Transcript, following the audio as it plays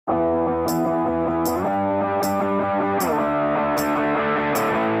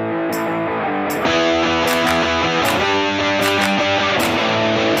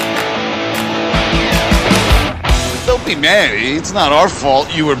Hey, man, it's not our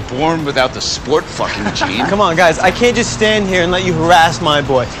fault you were born without the sport fucking gene. Come on, guys. I can't just stand here and let you harass my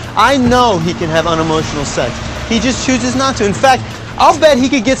boy. I know he can have unemotional sex. He just chooses not to. In fact, I'll bet he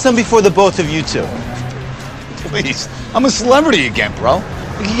could get some before the both of you two. Please, I'm a celebrity again, bro.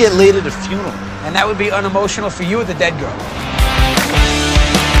 I could get laid at a funeral. And that would be unemotional for you or the dead girl.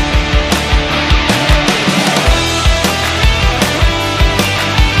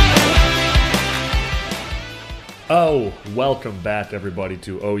 Oh, welcome back, everybody,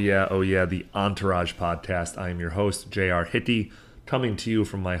 to Oh Yeah, the Entourage podcast. I am your host, J.R. Hitty, coming to you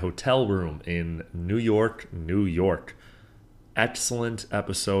from my hotel room in New York, New York. Excellent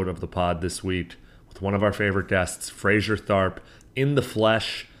episode of the pod this week with one of our favorite guests, Fraser Tharp, in the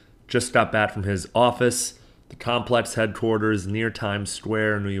flesh. Just got back from his office, the Complex headquarters near Times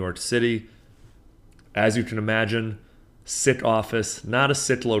Square, New York City. As you can imagine, sick office, not a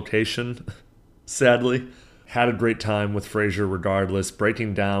sick location, sadly. Had a great time with Fraser regardless,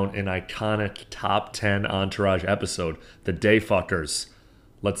 breaking down an iconic top 10 Entourage episode, The Dayfuckers.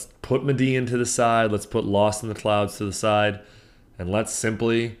 Let's put Medea to the side, let's put Lost in the Clouds to the side, and let's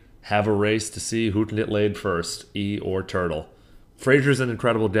simply have a race to see who can get laid first, E or Turtle. Fraser's an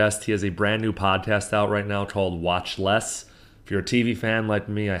incredible guest. He has a brand new podcast out right now called Watch Less. If you're a TV fan like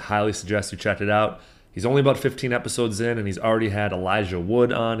me, I highly suggest you check it out. He's only about 15 episodes in, and he's already had Elijah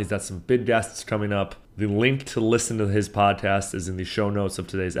Wood on. He's got some big guests coming up. The link to listen to his podcast is in the show notes of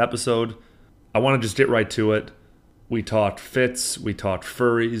today's episode. I want to just get right to it. We talked fits, we talked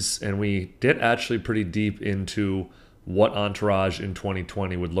furries, and we get actually pretty deep into what Entourage in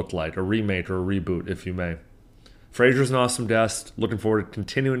 2020 would look like, a remake or a reboot, if you may. Fraser's an awesome guest. Looking forward to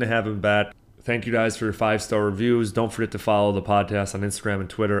continuing to have him back. Thank you guys for your 5-star reviews. Don't forget to follow the podcast on Instagram and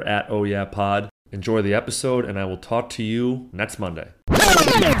Twitter at OhYeahPod. Enjoy the episode, and I will talk to you next Monday.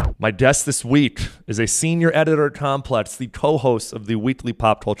 My guest this week is a senior editor at Complex, the co-host of the weekly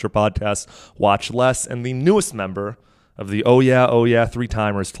pop culture podcast Watch Less, and the newest member of the Oh Yeah Three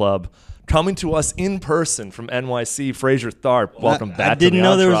Timers Club. Coming to us in person from NYC, Fraser Tharp. Welcome back to the Entourage podcast. I didn't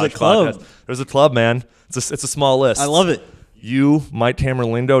know there was a club. There's a club, man. It's a small list. I love it. You, Mike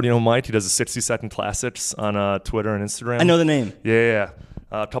Tamerlindo, do you know Mike? He does the 60-second classics on Twitter and Instagram. I know the name. Yeah.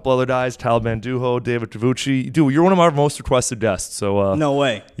 A couple other guys, Tal Banduho, David Tavucci. Dude, you're one of our most requested guests. So no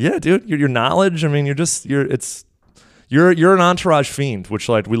way. Yeah, dude, your knowledge. I mean, you're an Entourage fiend, which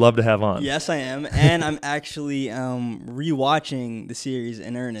we love to have on. Yes, I am, and I'm actually rewatching the series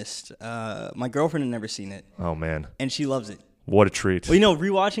in earnest. My girlfriend had never seen it. Oh man, and she loves it. What a treat. Well,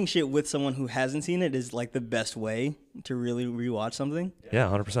 rewatching shit with someone who hasn't seen it is like the best way to really rewatch something. Yeah,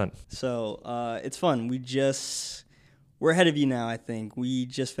 100%. So it's fun. We're ahead of you now, I think. We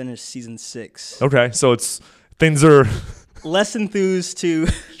just finished season 6. Okay, so things are less enthused to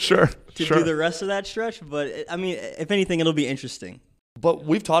do the rest of that stretch, but if anything, it'll be interesting. But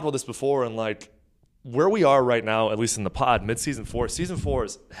we've talked about this before, and where we are right now, at least in the pod, mid-season 4, season 4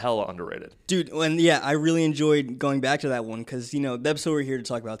 is hella underrated. Dude, I really enjoyed going back to that one because, the episode we're here to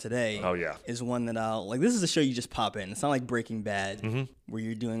talk about today is one that this is a show you just pop in. It's not like Breaking Bad where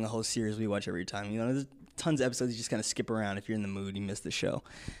you're doing a whole series we watch every time. There's tons of episodes you just kind of skip around. If you're in the mood, you miss the show.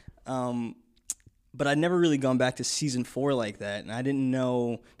 But I'd never really gone back to season 4 like that, and I didn't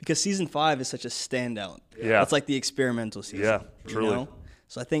know because season 5 is such a standout. Yeah, it's like the experimental season. Yeah, truly.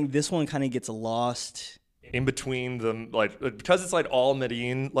 So I think this one kind of gets lost in between because it's all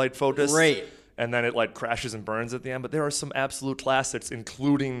Medellin focused, right? And then it crashes and burns at the end. But there are some absolute classics,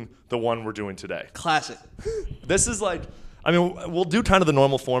 including the one we're doing today. Classic. This is we'll do kind of the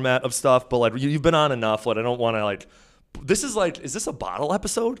normal format of stuff, but you've been on enough. I don't want to This is is this a bottle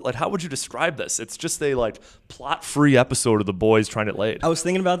episode? How would you describe this? It's just a plot-free episode of the boys trying to get laid. I was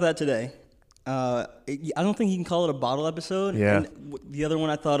thinking about that today. I don't think you can call it a bottle episode. Yeah. And the other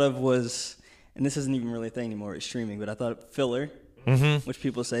one I thought of was, and this isn't even really a thing anymore, it's streaming, but I thought filler, which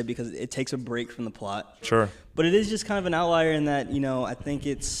people say because it takes a break from the plot. Sure. But it is just kind of an outlier in that, I think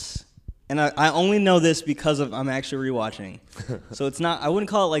it's, and I only know this because I'm actually rewatching. So it's not, I wouldn't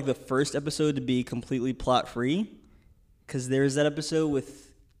call it the first episode to be completely plot-free, because there's that episode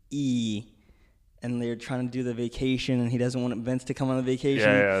with E, and they're trying to do the vacation, and he doesn't want Vince to come on the vacation.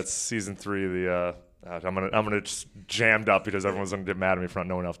 Yeah, it's season 3. I'm gonna just jammed up because everyone's gonna get mad at me for not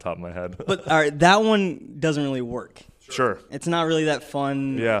knowing off the top of my head. But all right, that one doesn't really work. Sure. It's not really that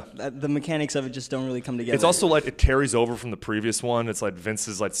fun. Yeah. The mechanics of it just don't really come together. It's also it carries over from the previous one. It's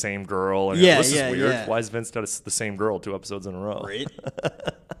Vince's same girl. And this is weird. Yeah. Why has Vince got the same girl 2 episodes in a row? Right.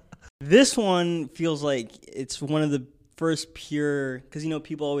 This one feels like it's one of the first pure, because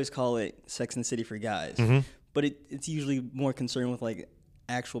people always call it Sex and the City for guys, but it's usually more concerned with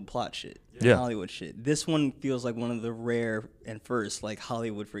actual plot shit, Yeah. Hollywood shit. This one feels like one of the rare and first like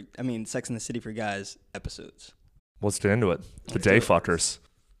Sex and the City for Guys episodes. Let's get into it. The Day Fuckers.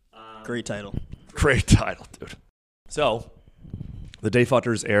 Great title. Great title, dude. So, The Day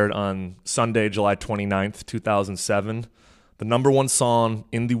Fuckers aired on Sunday, July 29th, 2007. The number one song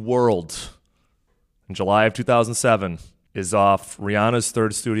in the world in July of 2007 is off Rihanna's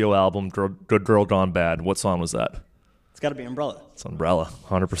third studio album, Good Girl Gone Bad. What song was that? It's got to be Umbrella. It's Umbrella,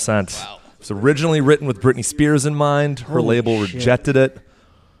 100%. Wow. It was originally written with Britney Spears in mind. Her label rejected it.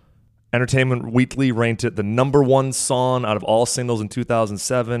 Entertainment Weekly ranked it the number one song out of all singles in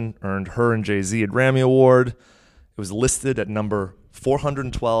 2007, earned her and Jay-Z a Grammy Award. It was listed at number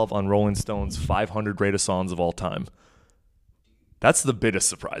 412 on Rolling Stone's 500 greatest songs of all time. That's the biggest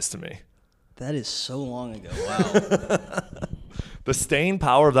surprise to me. That is so long ago. Wow. The staying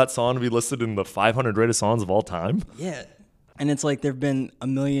power of that song to be listed in the 500 greatest songs of all time? Yeah. And it's like there have been a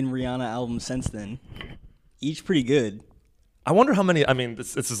million Rihanna albums since then, each pretty good. I wonder how many, I mean,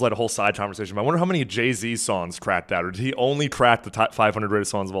 this is like a whole side conversation, but I wonder how many Jay-Z songs cracked that, or did he only crack the top 500 greatest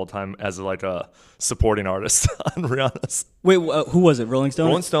songs of all time as like a supporting artist on Rihanna's? Wait, who was it? Rolling Stone?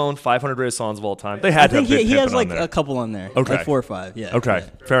 Rolling Stone, 500 greatest songs of all time. They had to have Big he has Pimpin' like on there. a couple on there. Okay. Like 4 or 5, yeah. Okay,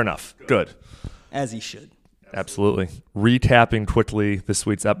 yeah. fair enough. Good. As he should. Absolutely. Recapping quickly this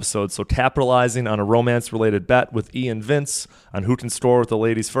week's episode. So capitalizing on a romance-related bet with E and Vince on who can score with the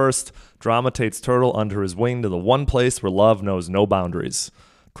ladies first, Drama takes Turtle under his wing to the one place where love knows no boundaries.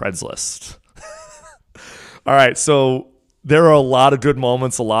 Craigslist. All right, so there are a lot of good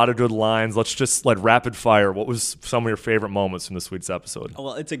moments, a lot of good lines. Let's just rapid fire. What was some of your favorite moments from this week's episode?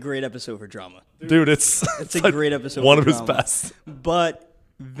 Well, it's a great episode for Drama. Dude, it's a great episode one for of his Drama. best. But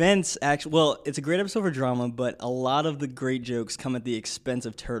Vince it's a great episode for Drama, but a lot of the great jokes come at the expense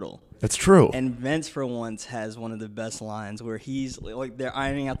of Turtle. That's true. And Vince, for once, has one of the best lines where he's like, they're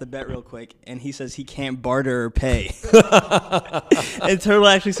ironing out the bet real quick, and he says he can't barter or pay. And Turtle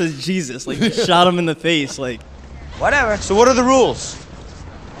actually says, Jesus, like, shot him in the face, like. Whatever. So what are the rules?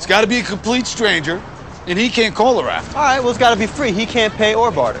 It's got to be a complete stranger, and he can't call her after. All right, well, it's got to be free. He can't pay or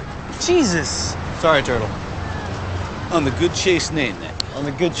barter. Jesus. Sorry, Turtle. On the good chase name, then. On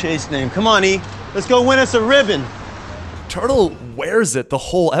the good chase name. Come on, E. Let's go win us a ribbon. Turtle wears it the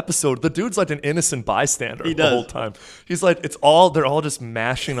whole episode. The dude's like an innocent bystander the whole time. He's like, they're all just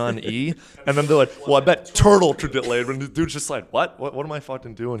mashing on E, and then they're like, well, I bet Turtle could get laid. And the dude's just like, what am I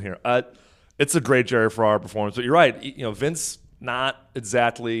fucking doing here? It's a great Jerry Ferrara performance. But you're right, Vince, not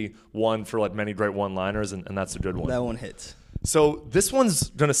exactly one for like many great one-liners, and that's a good one. That one hits. So this one's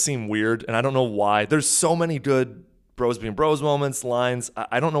gonna seem weird, and I don't know why. There's so many good bros being bros moments, lines.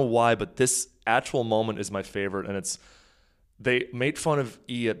 I don't know why, but this actual moment is my favorite, and they made fun of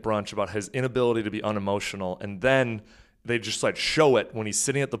E at brunch about his inability to be unemotional, and then they just like show it when he's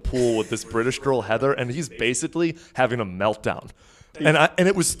sitting at the pool with this British girl, Heather, and he's basically having a meltdown. And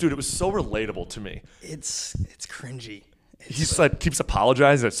it was so relatable to me. It's cringy. He's like keeps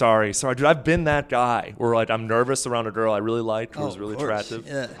apologizing. Sorry, dude. I've been that guy where like I'm nervous around a girl I really liked who was really attractive.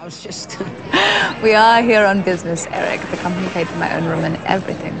 Yeah. I was just. We are here on business, Eric. The company paid for my own room and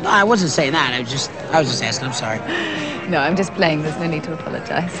everything. No, I wasn't saying that. I was just asking. I'm sorry. No, I'm just playing. There's no need to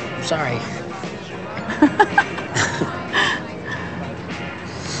apologize. I'm sorry.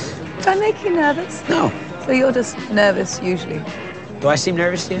 Do I make you nervous? No. So you're just nervous usually? Do I seem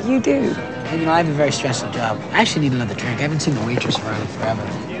nervous to you? You do. I have a very stressful job. I actually need another drink. I haven't seen the waitress around in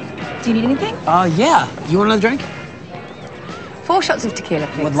forever. Do you need anything? Yeah. You want another drink? 4 shots of tequila,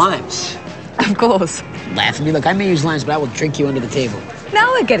 please. With limes. Of course. Laugh at me. Look, I may use limes, but I will drink you under the table.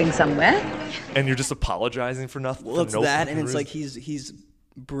 Now we're getting somewhere. And you're just apologizing for nothing. Well, it's no that, and it's reason. like he's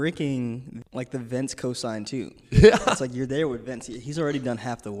bricking like the Vince cosign too. Yeah. It's like you're there with Vince. He's already done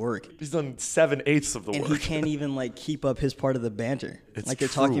half the work. He's done 7/8 of the And work. he can't even like keep up his part of the banter. It's like they're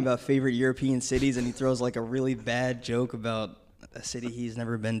true. talking about favorite European cities, and he throws like a really bad joke about a city he's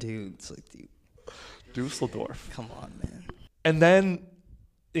never been to. It's like, dude, Dusseldorf. come on, man. And then,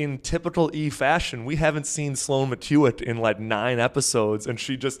 in typical E fashion, we haven't seen Sloane McHewitt in like 9 episodes, and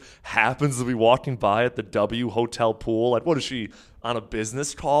she just happens to be walking by at the W Hotel pool. Like, what is she, on a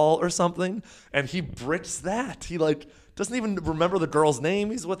business call or something? And he bricks that. He like doesn't even remember the girl's name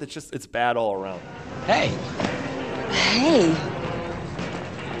he's with. It's bad all around. Hey. Hey.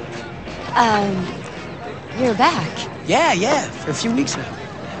 You're back. Yeah. For a few weeks now.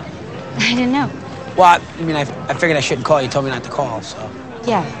 I didn't know. Well, I figured I shouldn't call. You told me not to call, so.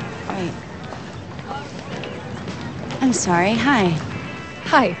 Yeah, right. I'm sorry. Hi.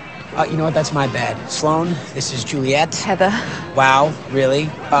 Hi, You know what? That's my bad. Sloane, this is Juliet. Heather. Wow, really?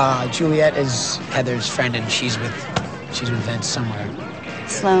 Juliet is Heather's friend, and she's with Vince somewhere.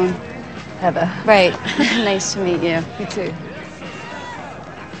 Sloan. Heather. Right. Nice to meet you. You too.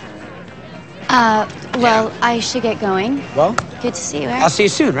 Well, I should get going. Well, Good to see you, Eric. I'll see you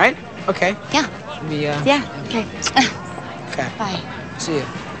soon, right? Okay. Yeah. Yeah. Okay. Okay. Bye. See you.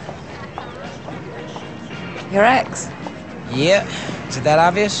 Your ex. Yeah. Is it that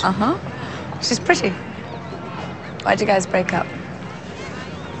obvious? Uh-huh. She's pretty. Why'd you guys break up?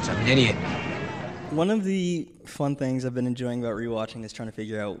 I'm an idiot. One of the fun things I've been enjoying about rewatching is trying to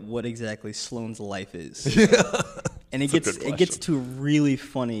figure out what exactly Sloane's life is. Yeah. And it gets to really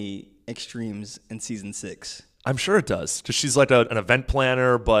funny extremes in season 6. I'm sure it does, because she's like an event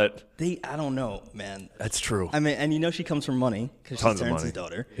planner, but I don't know, man. That's true. I mean, and she comes from money because she's Terrence's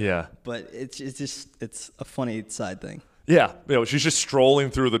daughter. Yeah. But it's a funny side thing. Yeah, she's just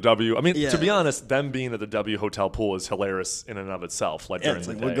strolling through the W. I mean, Yeah. to be honest, them being at the W hotel pool is hilarious in and of itself. Like during It's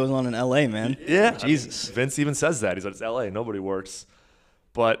the like day. what goes on in L.A., man. Yeah, Jesus. I mean, Vince even says that. He's like, it's L.A., nobody works.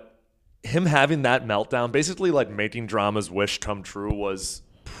 But him having that meltdown, basically like making Drama's wish come true, was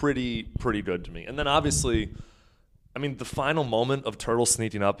pretty good to me. And then obviously, I mean, the final moment of Turtle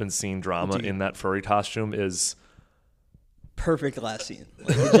sneaking up and seeing Drama in that furry costume is perfect last scene.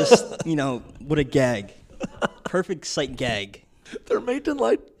 Like, it just, what a gag. Perfect sight gag. They're making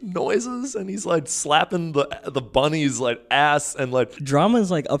like noises, and he's like slapping the bunny's like ass, and like Drama's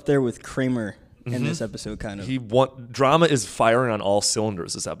like up there with Kramer in this episode, kind of. Drama is firing on all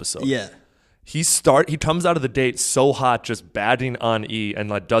cylinders this episode. Yeah. He comes out of the date so hot, just batting on E, and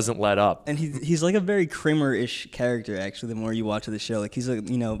like doesn't let up. And he's like a very Kramer-ish character, actually, the more you watch the show. Like, he's like,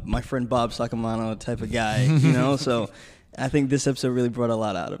 my friend Bob Sacamano type of guy, So I think this episode really brought a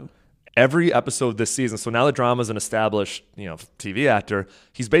lot out of him. Every episode this season, so now that Drama's an established, TV actor,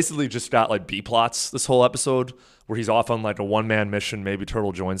 he's basically just got like B plots this whole episode where he's off on like a one-man mission. Maybe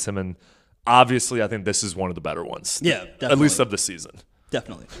Turtle joins him, and obviously I think this is one of the better ones. Yeah, definitely. At least of the season.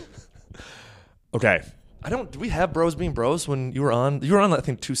 Definitely. Okay. Do we have Bros Being Bros when you were on? You were on, I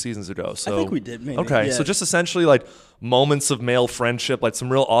think, 2 seasons ago. So I think we did, maybe. Okay, Yeah. so just essentially like moments of male friendship, like some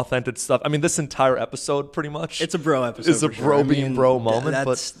real authentic stuff. I mean, this entire episode pretty much. It's a bro episode. It's a bro being bro moment.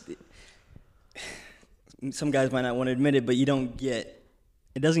 But some guys might not want to admit it, but it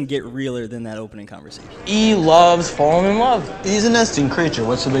doesn't get realer than that opening conversation. E loves falling in love. He's a nesting creature.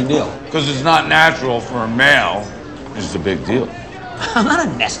 What's the big deal? Because it's not natural for a male. It's the big deal. I'm not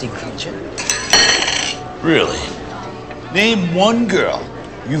a nesting creature. Really? Name one girl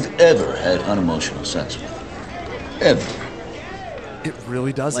you've ever had unemotional sex with. Ever. it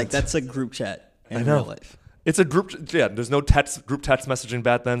really doesn't. Like, that's a group chat in I know. real life. It's a group. Yeah, there's no group text messaging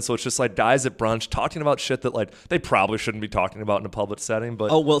back then, so it's just like guys at brunch talking about shit that like they probably shouldn't be talking about in a public setting.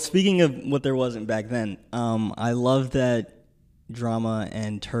 But Oh, well, speaking of what there wasn't back then, I love that Drama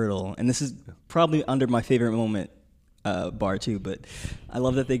and Turtle, and this is probably under my favorite moment bar too, but I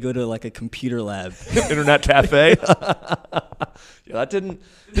love that they go to like a computer lab. internet cafe. Yeah, that didn't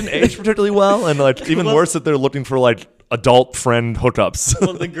age particularly well, and like even worse that they're looking for like adult friend hookups.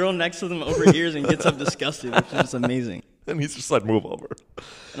 Well, the girl next to them overhears and gets up disgusted, which is just amazing. And he's just like, move over.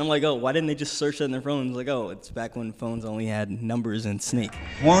 And I'm like, oh, why didn't they just search that in their phones? Like, oh, it's back when phones only had numbers and Snake.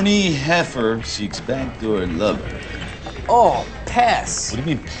 Horny heifer seeks backdoor lover. Oh, pass. What do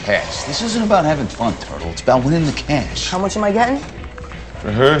you mean pass? This isn't about having fun, Turtle. It's about winning the cash. How much am I getting?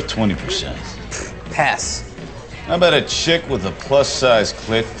 For her, 20%. Pass. How about a chick with a plus-size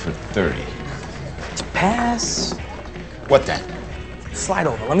clit for 30? Pass. What then? Slide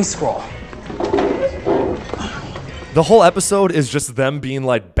over. Let me scroll. The whole episode is just them being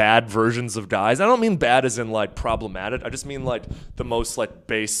like bad versions of guys. I don't mean bad as in like problematic. I just mean like the most like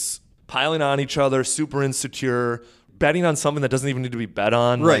base, piling on each other, super insecure, betting on something that doesn't even need to be bet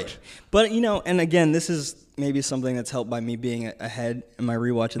on. Right. Like, But, and again, this is maybe something that's helped by me being ahead in my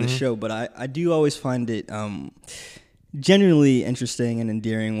rewatch of the show, but I do always find it genuinely interesting and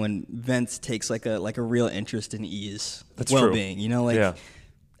endearing when Vince takes like a real interest in E's well-being. Yeah.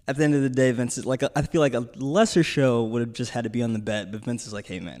 At the end of the day, Vince is like, I feel like a lesser show would have just had to be on the bet, but Vince is like,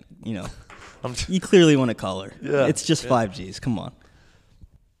 hey, man, you clearly want to call her. Yeah. It's just 5Gs. Come on.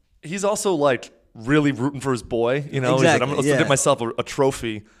 He's also like really rooting for his boy. He's like, Exactly, let's yeah. get myself a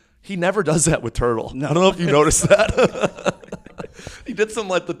trophy. He never does that with Turtle. No. I don't know if you noticed that. He did some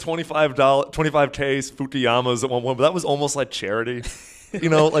like the $25Ks Fukuyamas at one point, but that was almost like charity.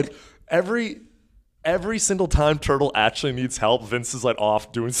 Like every single time Turtle actually needs help, Vince is like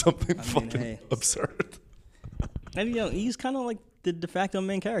off doing something fucking absurd. And he's kind of like the de facto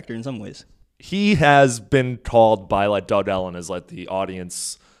main character in some ways. He has been called by like Doug Ellen as like the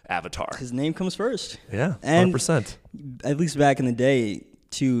audience avatar. His name comes first. Yeah, And 100%. At least back in the day,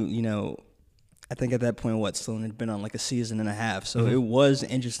 too, I think at that point, Sloan had been on like a season and a half. So it was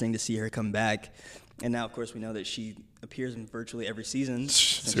interesting to see her come back. And now, of course, we know that she appears in virtually every season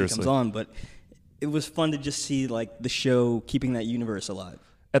since she comes on. But it was fun to just see like the show keeping that universe alive.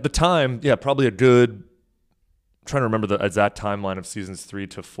 At the time, yeah, probably a good. I'm trying to remember the exact timeline of seasons 3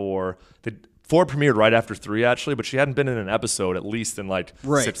 to 4. 4 premiered right after 3, actually, but she hadn't been in an episode at least in like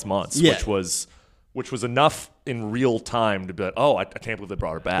 6 months, which was enough in real time to be like, oh, I can't believe they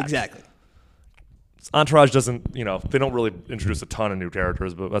brought her back. Exactly. Entourage doesn't, they don't really introduce a ton of new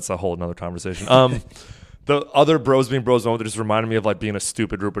characters, but that's a whole another conversation. The other bros being bros moment that just reminded me of like being a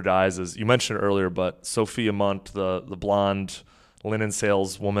stupid group of guys is, you mentioned it earlier, but Sophia Munt, the blonde linen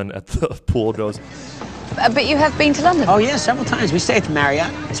saleswoman at the pool goes, But you have been to London? Oh, yeah, several times. We stay at the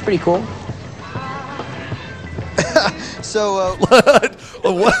Marriott. It's pretty cool. So, what?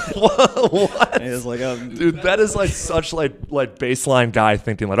 It was like, dude, that is like such like baseline guy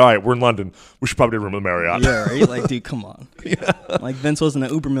thinking like, all right, we're in London, we should probably get a room at the Marriott. yeah, right? Like, dude, come on. Yeah. Like, Vince wasn't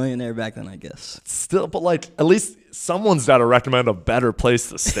an uber millionaire back then, I guess. Still, but like, at least someone's got to recommend a better place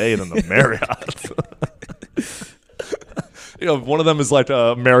to stay than the Marriott. One of them is like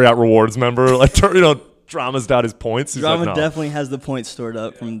a Marriott Rewards member, like, Drama's got his points. He's Drama like, no. definitely has the points stored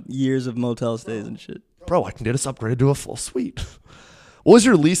up from years of motel stays and shit. Bro, I can get us upgraded to a full suite. What was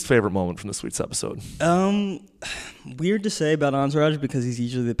your least favorite moment from the Suites episode? Weird to say about Entourage because he's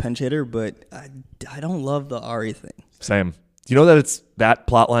usually the pinch hitter, but I don't love the Ari thing. Same. You know that that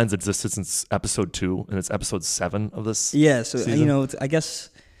plot line's existed since episode 2, and it's episode 7 of this. Yeah, so season? I guess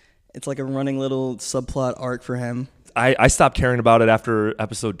it's like a running little subplot arc for him. I stopped caring about it after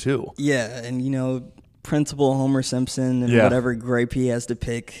episode 2. Yeah, and Principal Homer Simpson and whatever gripe he has to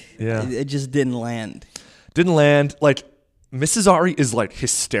pick. Yeah, it just didn't land. Like, Mrs. Ari is like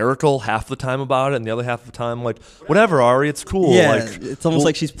hysterical half the time about it, and the other half of the time, like, whatever, Ari, it's cool. Yeah, like, it's almost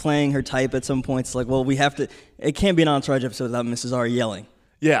like she's playing her type at some points. Like, well, we have to. It can't be an Entourage episode without Mrs. Ari yelling.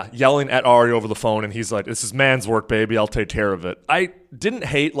 Yeah, yelling at Ari over the phone, and he's like, "This is man's work, baby. I'll take care of it." I didn't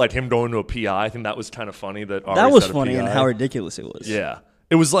hate like him going to a PI. I think that was kind of funny that Ari's that was at a funny PI. and how ridiculous it was. Yeah,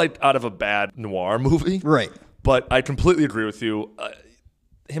 it was like out of a bad noir movie, right? But I completely agree with you.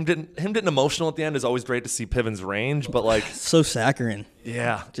 Him getting emotional at the end is always great to see Piven's range, but like so saccharine.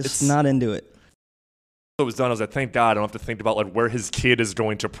 Yeah, just not into it. It was done. I was like, thank God I don't have to think about like where his kid is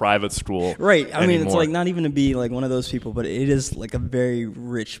going to private school. Right. I mean, anymore. it's like not even to be like one of those people, but it is like a very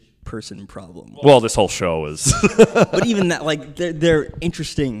rich person problem. Well, this whole show is. But even that, like, they're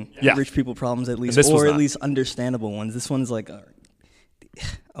interesting rich people problems at least, or at least understandable ones. This one's like,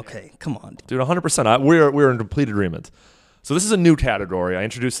 okay, come on, dude. 100%. We're in complete agreement. So this is a new category. I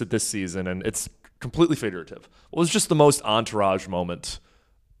introduced it this season, and it's completely figurative. What was just the most Entourage moment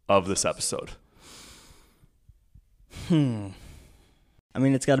of this episode? I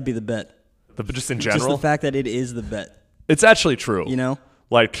mean, it's got to be the bet. Just in general? Just the fact that it is the bet. It's actually true.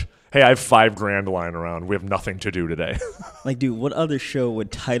 Like, hey, I have $5,000 lying around. We have nothing to do today. Like, dude, what other show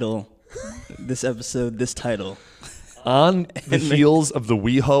would title this episode this title? On the heels of the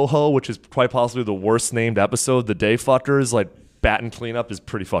Wee Ho Ho, which is quite possibly the worst named episode, the Day Fuckers, like, bat and cleanup is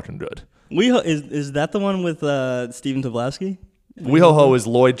pretty fucking good. Wee Ho, is that the one with Stephen Tobolowsky? Wee Ho Ho is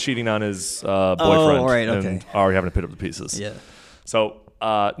Lloyd cheating on his boyfriend. Oh, right, okay. And Ari having to pick up the pieces. Yeah. So,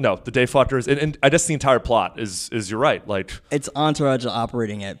 no, the Day Fuckers, and I guess the entire plot is you're right. Like, it's Entourage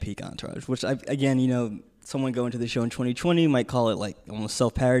operating at peak Entourage, which, again, someone going to the show in 2020 might call it, like, almost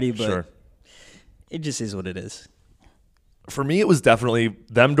self-parody, but it just is what it is. For me, it was definitely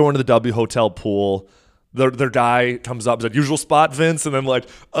them going to the W Hotel pool. Their guy comes up, is like, usual spot, Vince, and then like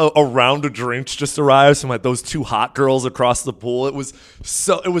a round of drinks just arrives from like those two hot girls across the pool. It was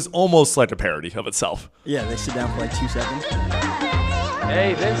almost like a parody of itself. Yeah, they sit down for like 2 seconds.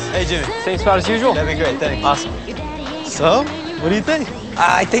 Hey, Vince. Hey, Jimmy. Same spot as usual? That'd be great, thanks. Awesome. So, what do you think?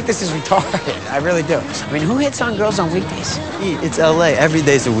 I think this is retarded. I really do. I mean, who hits on girls on weekdays? It's LA. Every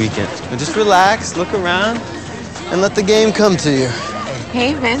day's a weekend. Now just relax, look around, and let the game come to you.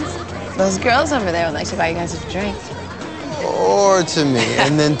 Hey, Vince. Those girls over there would like to buy you guys a drink. Or to me,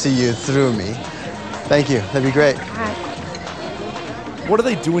 and then to you through me. Thank you. That'd be great. What are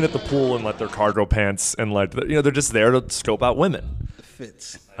they doing at the pool in like their cargo pants and like they're just there to scope out women?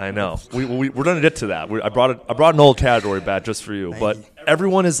 Fits. I know. We're gonna get to that. I brought an old category back just for you, but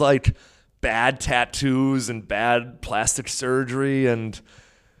everyone is like bad tattoos and bad plastic surgery, and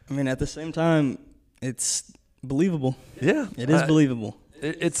I mean at the same time, it's believable. Yeah, it is believable.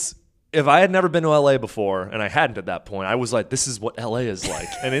 It's. If I had never been to LA before, and I hadn't at that point, I was like, this is what LA is like.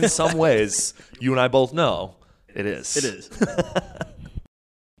 And in some ways, you and I both know it is. It is.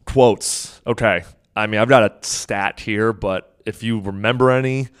 Quotes. Okay. I mean, I've got a stat here, but if you remember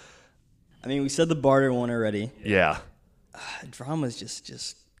any, I mean, we said the barter one already. Yeah. Drama's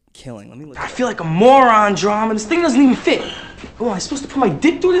just killing. Let me look. I feel like a moron, Drama. This thing doesn't even fit. Oh, am I supposed to put my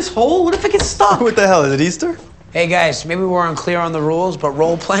dick through this hole? What if it gets stuck? What the hell, is it Easter? Hey, guys, maybe we're unclear on the rules, but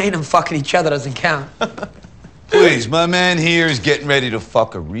role-playing and fucking each other doesn't count. Please, my man here is getting ready to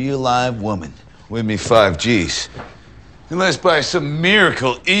fuck a real live woman. With me 5 G's. Unless by some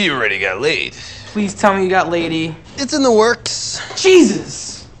miracle E already got laid. Please tell me you got lady. It's in the works.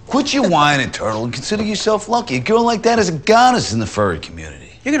 Jesus! Quit your whining, Turtle, and consider yourself lucky. A girl like that is a goddess in the furry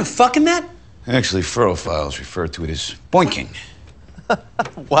community. You're gonna fuck in that? Actually, Furrophiles refer to it as boinking.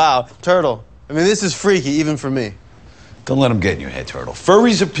 Wow, Turtle. I mean, this is freaky, even for me. Don't let them get in your head, Turtle.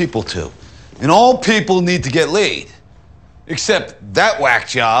 Furries are people, too. And all people need to get laid. Except that whack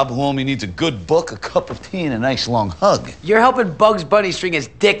job who only needs a good book, a cup of tea, and a nice long hug. You're helping Bugs Bunny string his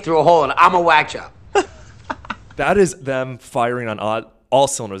dick through a hole, and I'm a whack job. That is them firing on all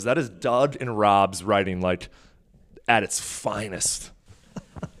cylinders. That is Doug and Rob's writing, like, at its finest.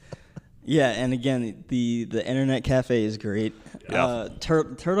 Yeah, and again, the internet cafe is great. Yeah.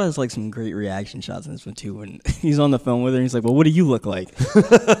 Turtle has like some great reaction shots in this one too. When he's on the phone with her, and he's like, "Well, what do you look like?"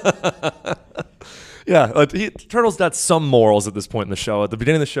 Yeah, Turtle's got some morals at this point in the show. At the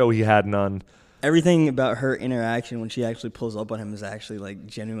beginning of the show, he had none. Everything about her interaction when she actually pulls up on him is actually like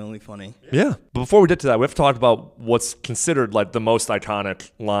genuinely funny. Yeah. But before we get to that, we have to talk about what's considered like the most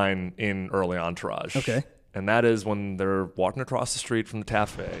iconic line in early Entourage. Okay. And that is when they're walking across the street from the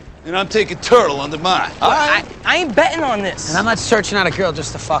cafe. And I'm taking Turtle under mine. I ain't betting on this. And I'm not searching out a girl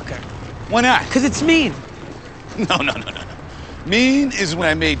just to fuck her. Why not? Because it's mean. No. Mean is when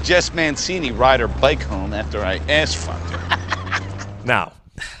I made Jess Mancini ride her bike home after I ass-fucked her. Now,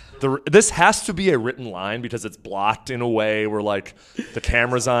 this has to be a written line because it's blocked in a way where, like, the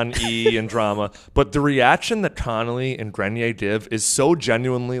camera's on E and Drama. But the reaction that Connolly and Grenier give is so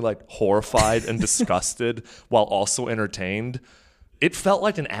genuinely, like, horrified and disgusted while also entertained. It felt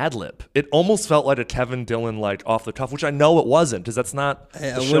like an ad-lib. It almost felt like a Kevin Dillon, like, off the cuff, which I know it wasn't because that's not,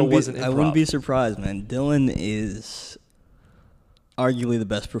 the show wasn't improv. I wouldn't be surprised, man. Dillon is arguably the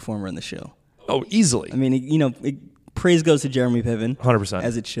best performer in the show. Oh, easily. I mean, praise goes to Jeremy Piven. 100%.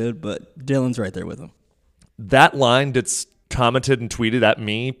 As it should, but Dillon's right there with him. That line gets commented and tweeted at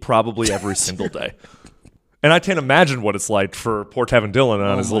me probably every single day. And I can't imagine what it's like for poor Kevin Dillon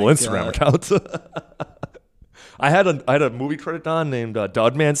on his little Instagram account. I had a movie credit on named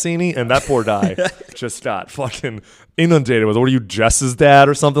Doug Mancini, and that poor guy just got fucking inundated with, what are you, Jess's dad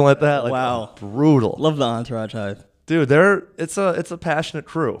or something like that? Like, wow. Brutal. Love the Entourage Hive. Dude, it's a passionate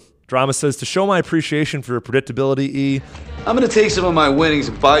crew. Drama says, to show my appreciation for your predictability, E. I'm gonna take some of my winnings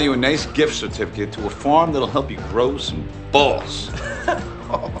and buy you a nice gift certificate to a farm that'll help you grow some balls.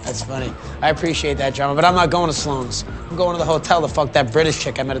 That's funny. I appreciate that, Drama, but I'm not going to Sloan's. I'm going to the hotel to fuck that British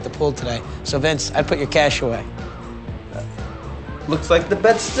chick I met at the pool today. So, Vince, I'd put your cash away. Looks like the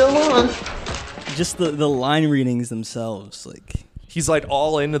bet's still on. Just the line readings themselves, like... He's like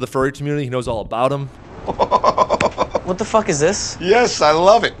all into the furry community. He knows all about them. What the fuck is this? Yes, I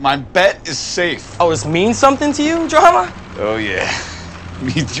love it. My bet is safe. Oh, this means something to you, Drama? Oh, yeah.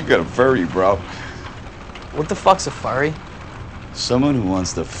 Means you got a furry, bro. What the fuck's a furry? Someone who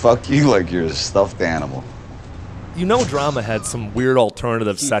wants to fuck you like you're a stuffed animal. You know, Drama had some weird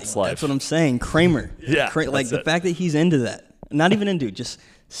alternative sex life. That's what I'm saying. Kramer. Yeah. Like the fact that he's into that. Not even into it, just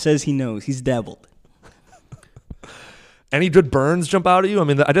says he knows. He's dabbled. Any good burns jump out at you? I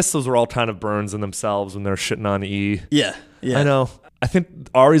mean, I guess those are all kind of burns in themselves when they're shitting on E. Yeah. I know. I think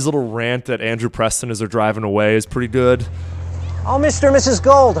Ari's little rant at Andrew Preston as they're driving away is pretty good. Oh, Mr. and Mrs.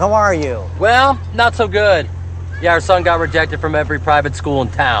 Gold, how are you? Well, not so good. Yeah, our son got rejected from every private school in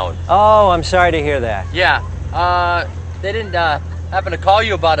town. Oh, I'm sorry to hear that. Yeah, they didn't happen to call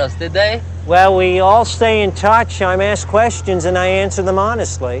you about us, did they? Well, we all stay in touch. I'm asked questions and I answer them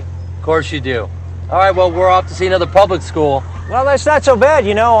honestly. Of course you do. All right, well, we're off to see another public school. Well, that's not so bad.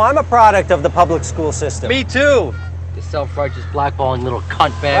 You know, I'm a product of the public school system. Me too. You self-righteous blackballing little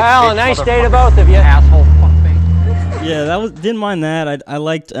cunt bag. Well, bitch, nice day to both of you. Asshole fuckface. Yeah, didn't mind that. I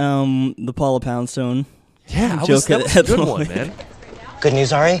liked the Paula Poundstone. Yeah, that was a good one, man. Good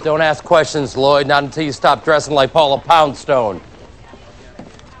news, Ari? Don't ask questions, Lloyd, not until you stop dressing like Paula Poundstone.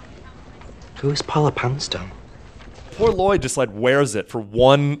 Who is Paula Poundstone? Poor Lloyd just like wears it for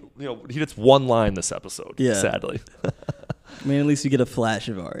one, he gets one line this episode, sadly. I mean, at least you get a flash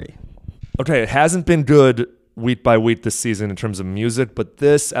of Ari. Okay, it hasn't been good week by week this season in terms of music, but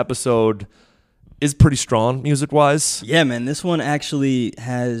this episode is pretty strong music-wise. Yeah, man, this one actually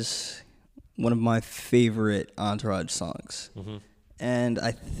has one of my favorite Entourage songs. Mm-hmm. And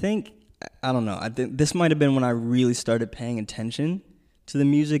I think this might have been when I really started paying attention to the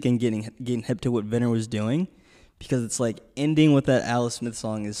music and getting hip to what Venner was doing, because it's like ending with that Alice Smith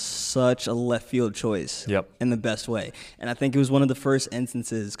song is such a left field choice. Yep. In the best way. And I think it was one of the first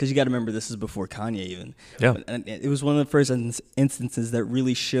instances, because you got to remember this is before Kanye even. Yeah. And it was one of the first instances that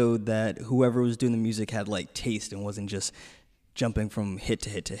really showed that whoever was doing the music had like taste and wasn't just jumping from hit to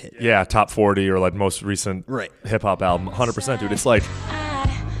hit to hit. Yeah, top 40 or like most recent hip hop album. 100%, dude. It's like.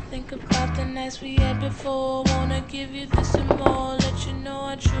 Think about the nights we had before. Wanna give you this and more. Let you know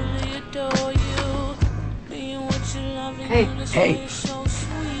I truly adore you. Hey.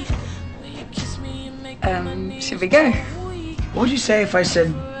 Should we go? What would you say if I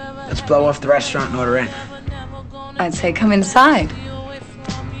said, let's blow off the restaurant and order in? I'd say come inside.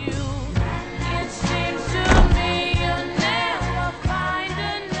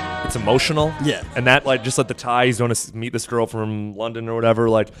 It's emotional. Yeah. And that, like, just like the tie, he's going to meet this girl from London or whatever.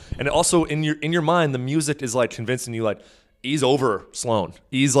 Like, and also in your mind, the music is like convincing you, like, he's over Sloan.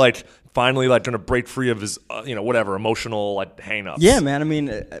 He's like finally like going to break free of his, whatever emotional like hang-ups. Yeah, man. I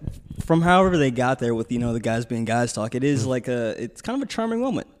mean, from however they got there with the guys being guys talk, it is like it's kind of a charming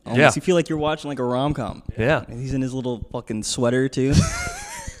moment. Almost. Yeah. You feel like you're watching like a rom-com. Yeah. And he's in his little fucking sweater too.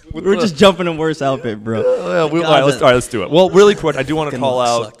 We're just jumping in worse outfit, bro. All right, let's do it. Well, really quick, I do want to call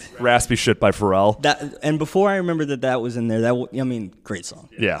out "Raspy Shit" by Pharrell. And before I remember that was in there, great song.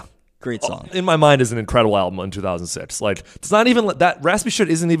 Yeah. Great song. In my mind, is an incredible album in 2006. Like, it's not even that Raspy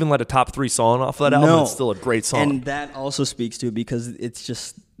Shit isn't even like a top 3 song off of that album. No. It's still a great song. And that also speaks to it because it's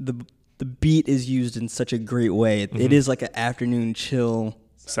just the beat is used in such a great way. It is like an afternoon chill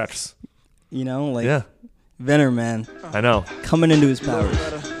sex. Yeah. Venner, man. I know. Coming into his powers.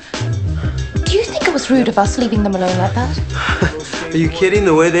 Do you think it was rude of us leaving them alone like that? Are you kidding?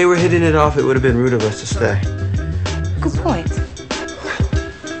 The way they were hitting it off, it would have been rude of us to stay. Good point.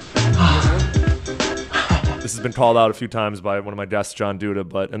 This has been called out a few times by one of my guests, John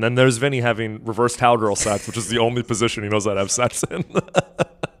Duda, and then there's Vinny having reverse cowgirl sex, which is the only position he knows how to have sex in.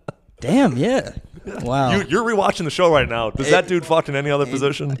 Damn, yeah. Wow. You're rewatching the show right now. Does that dude fuck in any other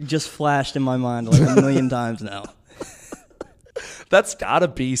position? Just flashed in my mind like a million times now. That's gotta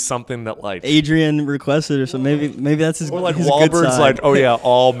be something that like Adrian requested or something. Maybe that's his. Or like his Wahlberg's good side. like, oh yeah,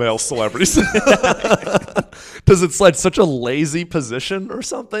 all male celebrities. Because it's like such a lazy position or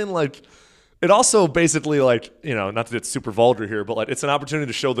something. Like it also basically like not that it's super vulgar here, but like it's an opportunity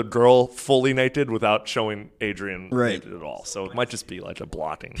to show the girl fully naked without showing Adrian naked at all. So it might just be like a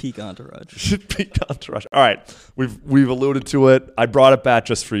blocking. Peak entourage. Peak entourage. All right, we've alluded to it. I brought it back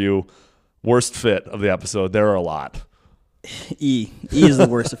just for you. Worst fit of the episode. There are a lot. E is the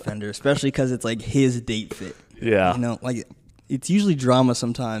worst offender, especially because it's like his date fit. Yeah. Like it's usually drama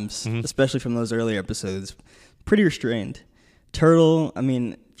sometimes, especially from those earlier episodes. Pretty restrained. Turtle, I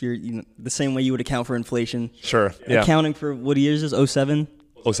mean, if you're the same way you would account for inflation. Sure. Yeah. Accounting for what years is 07?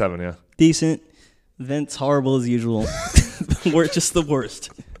 07, yeah. Decent. Vince, horrible as usual. Just the worst.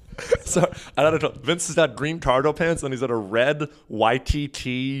 So I don't know. Vince has got green cargo pants and he's got a red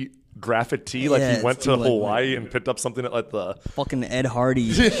YTT graphic tee, like he went to Hawaii and picked up something at like the fucking Ed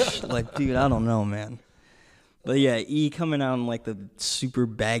Hardy. Like, dude, I don't know, man. But yeah, E coming out in like the super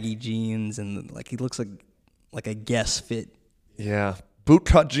baggy jeans and like he looks like a Guess fit. Yeah,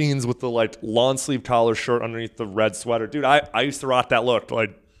 bootcut jeans with the like lawn sleeve collar shirt underneath the red sweater. Dude, I used to rock that look.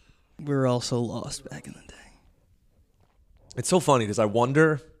 Like, we were all so lost back in the day. It's so funny because I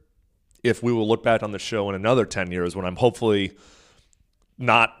wonder if we will look back on the show in another 10 years when I'm hopefully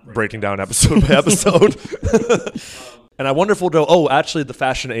not breaking down episode by episode. And I wonder if we'll go, oh, actually the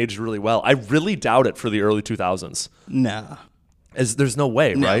fashion aged really well. I really doubt it for the early 2000s. Nah. There's no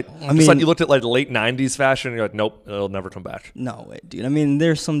way, right? I mean, just like you looked at like late 90s fashion and you're like, nope, it'll never come back. No way, dude. I mean,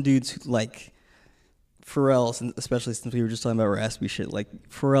 there's some dudes who like Pharrell, especially since we were just talking about raspy shit, like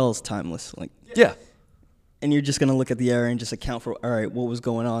Pharrell's timeless. Like, yeah. And you're just going to look at the era and just account for, all right, what was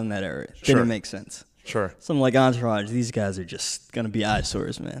going on in that era. Then it makes sense. Sure. Something like Entourage, these guys are just going to be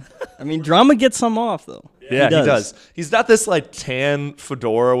eyesores, man. I mean, Drama gets some off, though. Yeah, he does. He's got this, like, tan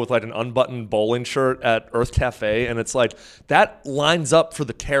fedora with, like, an unbuttoned bowling shirt at Earth Cafe, and it's, like, that lines up for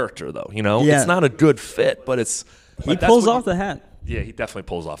the character, though, you know? Yeah. It's not a good fit, but it's... He pulls off the hat. Yeah, he definitely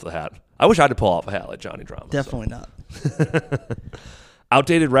pulls off the hat. I wish I could pull off a hat like Johnny Drama. Definitely not.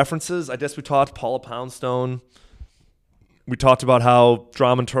 Outdated references. I guess we talked Paula Poundstone. We talked about how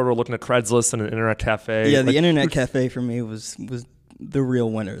Drama and Turtle are looking at Craigslist and an internet cafe. Yeah, the internet cafe for me was the real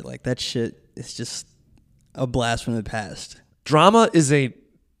winner. Like, that shit is just a blast from the past. Drama is a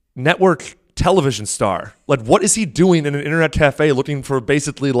network television star. Like, what is he doing in an internet cafe looking for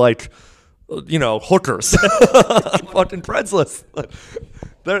basically, like, you know, hookers? Fucking Craigslist.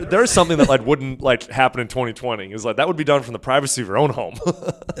 There's something that like wouldn't like happen in 2020. Is like that would be done from the privacy of your own home.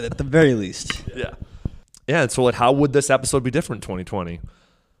 At the very least. Yeah. Yeah. And so like, how would this episode be different in 2020?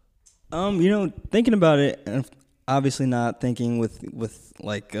 Thinking about it, and obviously not thinking with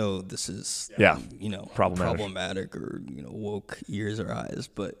like, oh, this is problematic or woke ears or eyes,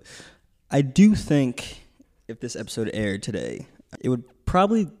 but I do think if this episode aired today, it would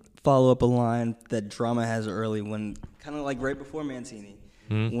probably follow up a line that Drama has early when kind of like right before Mancini.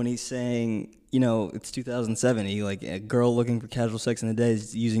 When he's saying, it's 2007, like a girl looking for casual sex in the day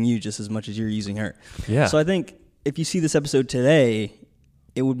is using you just as much as you're using her. Yeah. So I think if you see this episode today,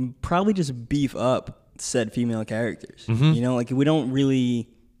 it would probably just beef up said female characters. Like we don't really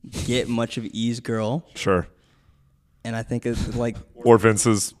get much of E's girl. Sure. And I think it's like... or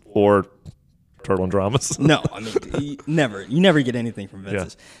Vince's or Turtle and Drama's. No, I mean, you never get anything from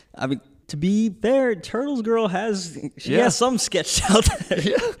Vince's. Yeah. I mean, to be fair, Turtle's girl has some sketched out there.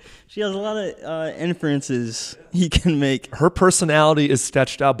 Yeah. She has a lot of inferences he can make. Her personality is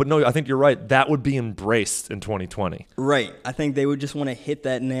sketched out, but no, I think you're right. That would be embraced in 2020. Right. I think they would just want to hit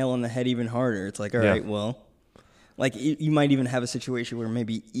that nail on the head even harder. It's like, all right, well, like you might even have a situation where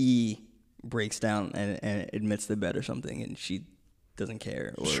maybe E breaks down and admits the bet or something, and she doesn't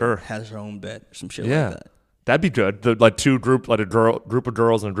care or has her own bet or some shit like that. That'd be good. The group of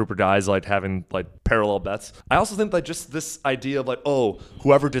girls and a group of guys like having like parallel bets. I also think like just this idea of like, oh,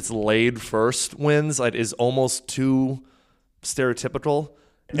 whoever gets laid first wins like is almost too stereotypical.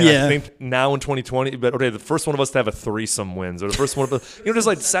 And I think now in 2020, but okay, the first one of us to have a threesome wins, or the first one of us, just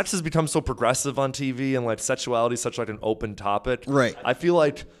like sex has become so progressive on TV, and like sexuality is such like an open topic. Right. I feel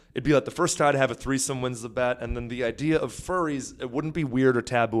like it'd be like the first guy to have a threesome wins the bet, and then the idea of furries, it wouldn't be weird or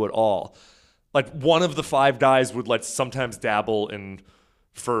taboo at all. Like one of the 5 guys would like sometimes dabble in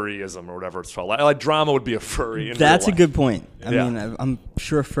furryism or whatever it's called. Like Drama would be a furry. That's a good point. I mean, I'm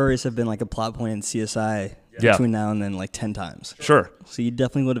sure furries have been like a plot point in CSI between now and then like 10 times. Sure. So you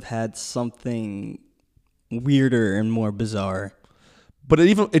definitely would have had something weirder and more bizarre. But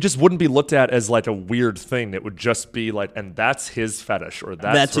it just wouldn't be looked at as like a weird thing. It would just be like, and that's his fetish or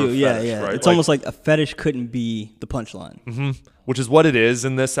that's her fetish, right? It's almost like a fetish couldn't be the punchline. Mm-hmm. Which is what it is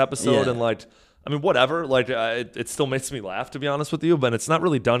in this episode. And like, I mean, whatever. Like, it still makes me laugh, to be honest with you. But it's not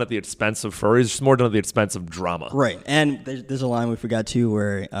really done at the expense of furries. It's more done at the expense of drama. Right. And there's a line we forgot too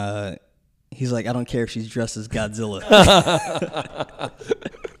where he's like, I don't care if she's dressed as Godzilla.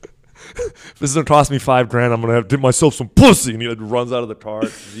 If this is going to cost me $5,000, I'm going to have to get myself some pussy. And he like runs out of the car.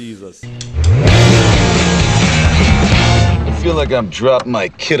 Jesus. I feel like I'm dropping my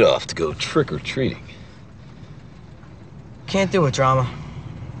kid off to go trick-or-treating. Can't do it, Drama.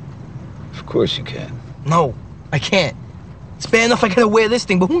 Of course you can. No, I can't. It's bad enough I gotta wear this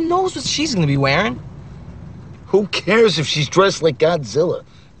thing, but who knows what she's gonna be wearing? Who cares if she's dressed like Godzilla?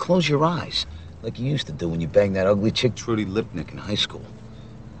 Close your eyes, like you used to do when you banged that ugly chick Trudy Lipnick in high school.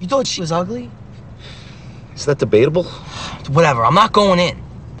 You thought she was ugly? Is that debatable? Whatever, I'm not going in.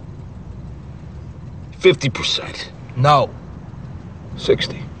 50%. No.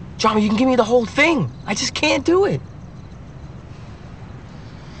 60. Drama, you can give me the whole thing. I just can't do it.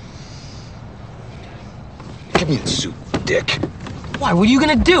 Give me the suit, dick. Why? What are you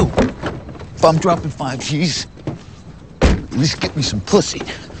gonna do? If I'm dropping 5 G's, at least get me some pussy.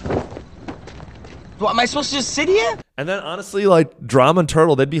 What, am I supposed to just sit here? And then honestly, like Drama and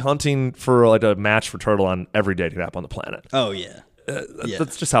Turtle, they'd be hunting for like a match for Turtle on every dating app on the planet. Oh yeah.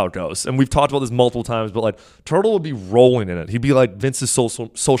 That's just how it goes. And we've talked about this multiple times, but like Turtle would be rolling in it. He'd be like Vince's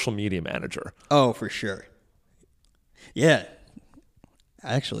social media manager. Oh, for sure. Yeah.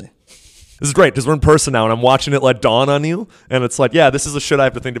 Actually. This is great because we're in person now and I'm watching it like dawn on you. And it's like, yeah, this is a shit I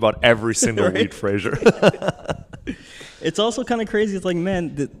have to think about every single week, Frasier. It's also kind of crazy. It's like,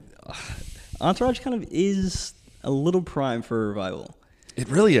 man, Entourage kind of is a little prime for a revival. It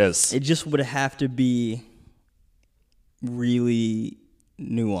really is. It just would have to be really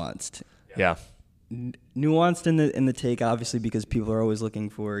nuanced. Yeah. Nuanced in the take, obviously, because people are always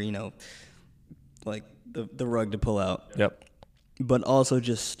looking for, like the rug to pull out. Yep. But also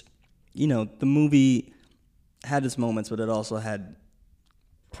just, the movie had its moments, but it also had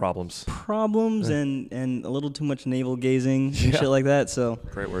problems and a little too much navel gazing and shit like that. So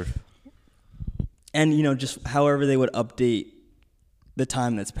great word. And just however they would update the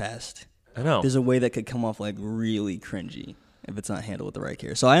time that's passed. I know. There's a way that could come off like really cringy if it's not handled with the right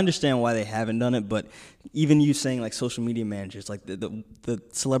care. So I understand why they haven't done it, but even you saying like social media managers, like the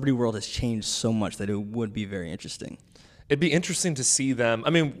celebrity world has changed so much that it would be very interesting. It'd be interesting to see them.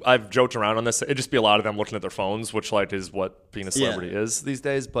 I mean, I've joked around on this. It'd just be a lot of them looking at their phones, which like is what being a celebrity is these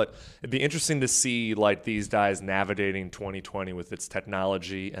days. But it'd be interesting to see like these guys navigating 2020 with its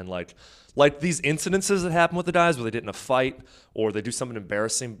technology and like these incidences that happen with the guys where they get in a fight or they do something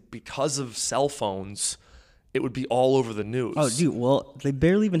embarrassing because of cell phones. It would be all over the news. Oh, dude. Well, they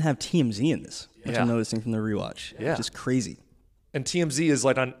barely even have TMZ in this, which I'm noticing from the rewatch. Yeah, just crazy. And TMZ is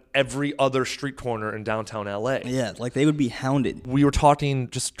like on every other street corner in downtown LA. Yeah, like they would be hounded. We were talking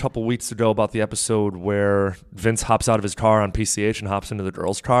just a couple weeks ago about the episode where Vince hops out of his car on PCH and hops into the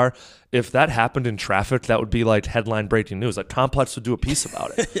girl's car. If that happened in traffic, that would be like headline breaking news. Like Complex would do a piece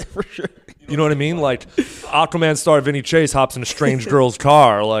about it. Yeah, for sure. You know what I mean? Like Aquaman star Vinny Chase hops in a strange girl's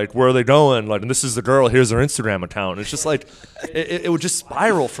car. Like, where are they going? Like, and this is the girl. Here's her Instagram account. It's just like, it would just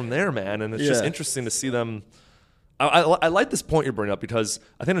spiral from there, man. And it's just interesting to see them. I like this point you're bringing up because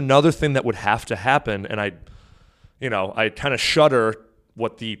I think another thing that would have to happen, and I kind of shudder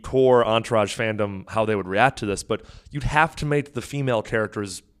what the core Entourage fandom, how they would react to this, but you'd have to make the female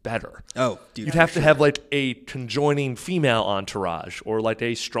characters better. Oh, dude. You'd have to have like a conjoining female entourage or like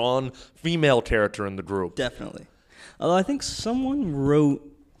a strong female character in the group. Definitely. Although I think someone wrote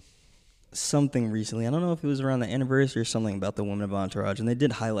something recently. I don't know if it was around the anniversary or something about the women of Entourage, and they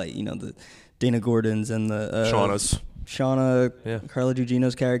did highlight, the Dana Gordon's and the Shauna, Carla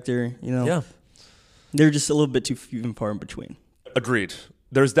Gugino's character. They're just a little bit too few and far in between. Agreed.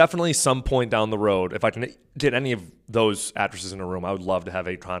 There's definitely some point down the road. If I can get any of those actresses in a room, I would love to have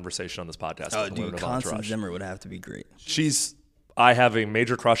a conversation on this podcast. Oh, dude, Constance Zimmer would have to be great. I have a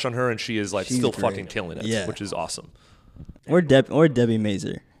major crush on her, and she is like She's still great. fucking killing it, which is awesome. Or Debbie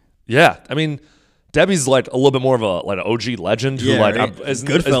Mazur. Yeah, I mean, Debbie's like a little bit more of an OG legend who is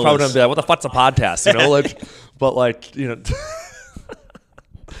probably gonna be like, what the fuck's a podcast,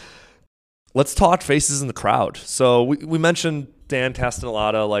 Let's talk faces in the crowd. So we mentioned Dan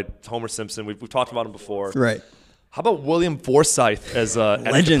Castellaneta, like Homer Simpson. We've talked about him before. Right. How about William Forsythe as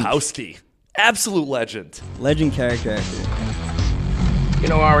legend? Kapowski? Absolute legend. Legend character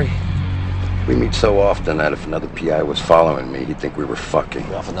actor. Ari, we meet so often that if another PI was following me, he'd think we were fucking.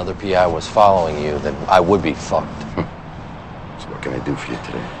 Well, if another PI was following you, then I would be fucked. So what can I do for you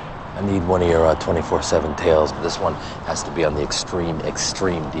today? I need one of your 24/7 tales, but this one has to be on the extreme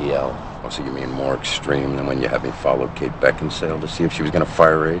DL. Oh, so you mean more extreme than when you had me follow Kate Beckinsale to see if she was going to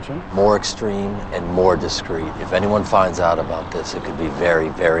fire her agent? More extreme and more discreet. If anyone finds out about this, it could be very,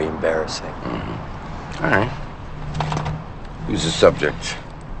 very embarrassing. Mm-hmm. All right. Who's the subject?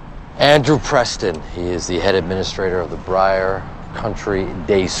 Andrew Preston. He is the head administrator of the Briar Country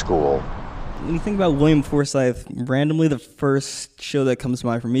Day School. When you think about William Forsythe, randomly the first show that comes to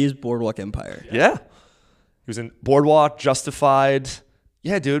mind for me is Boardwalk Empire. Yeah. He was in Boardwalk, Justified.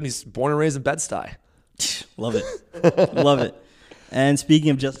 Yeah, dude, he's born and raised in Bed-Stuy. Love it. Love it. And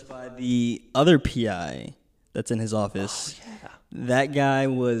speaking of Justified, the other PI that's in his office, that guy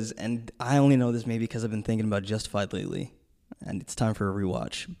was, and I only know this maybe because I've been thinking about Justified lately, and it's time for a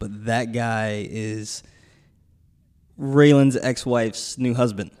rewatch, but that guy is Raylan's ex-wife's new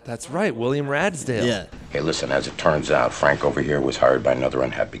husband. That's right, William Radsdale. Yeah. Hey, listen, as it turns out, Frank over here was hired by another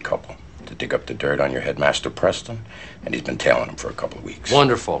unhappy couple to dig up the dirt on your headmaster, Preston, and he's been tailing him for a couple of weeks.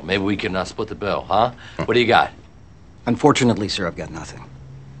 Wonderful. Maybe we can split the bill, huh? What do you got? Unfortunately, sir, I've got nothing.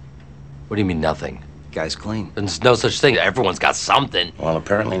 What do you mean, nothing? Guy's clean. There's no such thing. Everyone's got something. Well,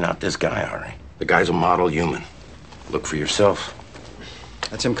 apparently not this guy, Harry. The guy's a model human. Look for yourself.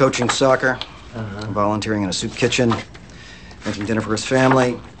 That's him coaching soccer, volunteering in a soup kitchen, making dinner for his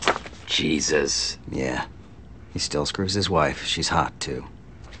family. Jesus. Yeah. He still screws his wife. She's hot, too.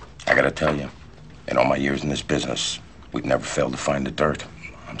 I gotta tell you, in all my years in this business, we've never failed to find the dirt.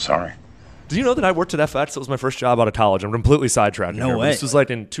 I'm sorry. Do you know that I worked at FX? That was my first job out of college. I'm completely sidetracked. No way. This was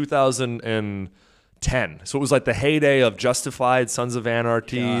like in 2010. So it was like the heyday of Justified, Sons of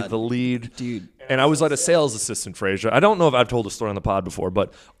Anarchy, The Lead. Dude. And I was like a sales assistant for Asia. I don't know if I've told the story on the pod before,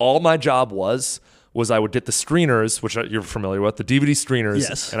 but all my job was I would get the screeners, which you're familiar with, the DVD screeners,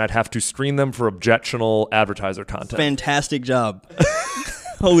 yes, and I'd have to screen them for objectionable advertiser content. Fantastic job.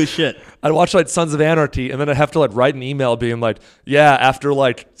 Holy shit. I'd watch like Sons of Anarchy, and then I'd have to like write an email being like, yeah, after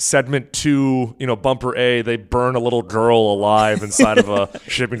like segment 2, bumper A, they burn a little girl alive inside of a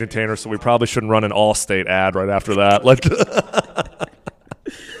shipping container, so we probably shouldn't run an Allstate ad right after that. Like,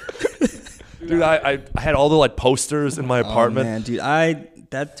 dude, I had all the like posters in my apartment. Oh, man, dude,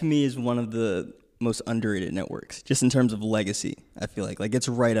 that to me is one of the most underrated networks, just in terms of legacy. I feel like it's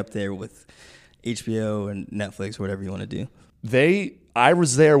right up there with HBO and Netflix, whatever you want to do. I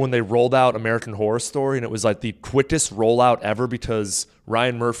was there when they rolled out American Horror Story, and it was like the quickest rollout ever because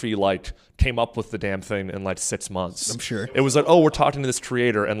Ryan Murphy like came up with the damn thing in like 6 months. I'm sure. It was like, oh, we're talking to this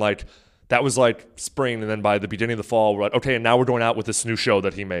creator, and like that was like spring, and then by the beginning of the fall, we're like, okay, and now we're going out with this new show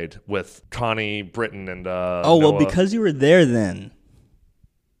that he made with Connie Britton and well, because you were there then,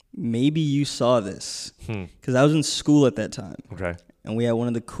 maybe you saw this. Because I was in school at that time. Okay. And we had one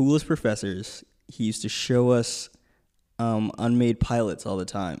of the coolest professors. He used to show us unmade pilots all the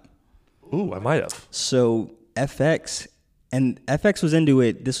time. Ooh, I might have. So FX was into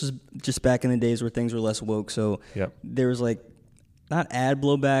it. This was just back in the days where things were less woke. So there was like, not ad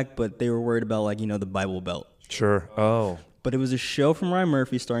blowback, but they were worried about like, you know, the Bible Belt. Sure. Oh. But it was a show from Ryan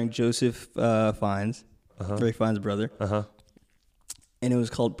Murphy starring Joseph Fiennes, Ray Fiennes' brother. And it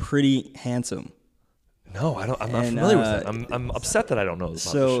was called Pretty Handsome. No, I'm not familiar with it. I'm upset that I don't know about the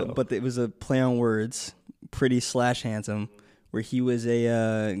show. But it was a play on words, pretty/handsome, where he was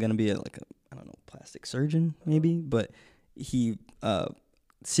gonna be I don't know, plastic surgeon maybe, but he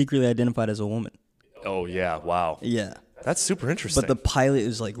secretly identified as a woman. Oh yeah, wow. Yeah, that's super interesting. But the pilot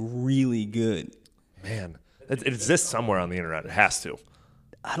is like really good. Man, it exists somewhere on the internet. It has to.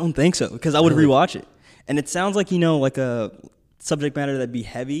 I don't think so because I would rewatch it, and it sounds like, you know, like a subject matter that'd be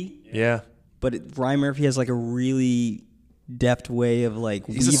heavy. Yeah. But Ryan Murphy has like a really deft way of like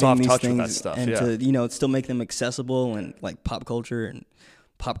He's a weaving soft these touch things with that stuff, and to, you know, still make them accessible and like pop culture and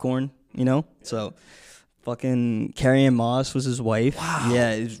popcorn, you know? So fucking Carrie-Anne Moss was his wife. Wow.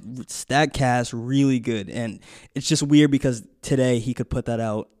 Yeah, that cast really good. And it's just weird because today he could put that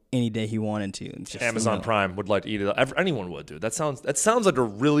out any day he wanted to. It's just, Amazon Prime would like eat it. Anyone would, dude. That sounds like a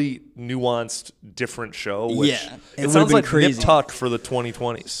really nuanced, different show. Which it sounds like crazy. Nip Tuck for the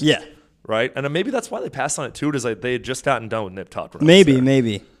 2020s. Yeah. Right? And maybe that's why they passed on it too, is like they had just gotten done with Nip Tuck.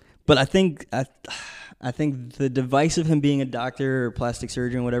 Maybe. But I think the device of him being a doctor or plastic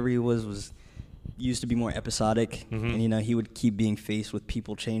surgeon, whatever he was used to be more episodic. And, you know, he would keep being faced with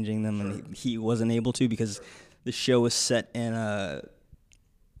people changing them, and he wasn't able to because the show was set in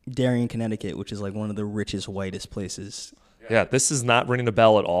Darien, Connecticut, which is like one of the richest, whitest places. Yeah, this is not ringing a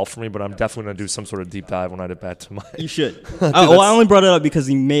bell at all for me, but I'm definitely going to do some sort of deep dive when I get back to my... You should. I only brought it up because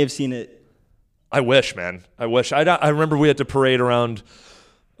you may have seen it. I wish, man. I wish. I remember we had to parade around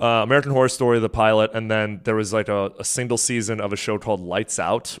American Horror Story, the pilot, and then there was like a single season of a show called Lights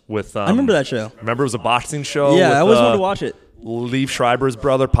Out with... I remember that show. Remember it was a boxing show? Yeah, with, I always wanted to watch it. Liev Schreiber's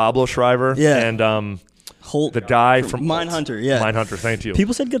brother, Pablo Schreiber. Yeah. And... Holt, the guy from Mindhunter, yeah. Mindhunter, thank you.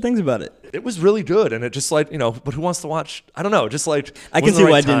 People said good things about it. It was really good, and it just like, you know, but who wants to watch? I don't know, just like I can see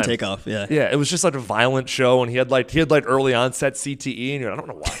why it didn't take off. Yeah, yeah, it was just like a violent show, and he had like early onset CTE, and you're like, I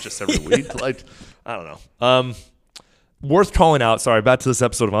don't want to watch this every week. Like, I don't know. Worth calling out. Sorry, back to this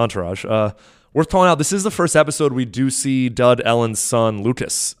episode of Entourage. Worth calling out. This is the first episode we do see Dud Ellen's son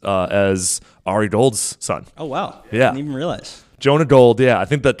Lucas as Ari Gold's son. Oh wow! Yeah, I didn't even realize. Jonah Gold. Yeah, I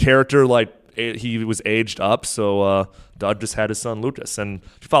think the character like. He was aged up, so Dud just had his son Lucas. And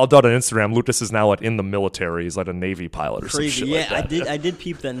if you follow Dud on Instagram, Lucas is now like in the military. He's like a Navy pilot or some shit like that. I did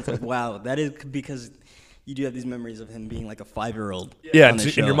peep that, and it's like, wow, that is because you do have these memories of him being like a 5-year-old. Yeah, in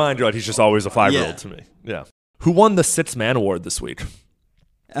your mind, you're like, he's just always a 5-year-old to me. Yeah. Who won the Sixth Man Award this week?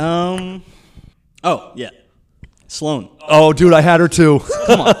 Oh yeah, Sloane. Oh, dude, I had her too.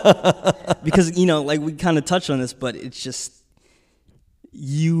 Come on, because you know, like we kind of touched on this, but it's just.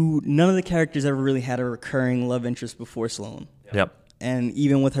 None of the characters ever really had a recurring love interest before Sloane. Yep. And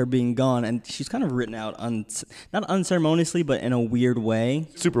even with her being gone, and she's kind of written out, not unceremoniously, but in a weird way.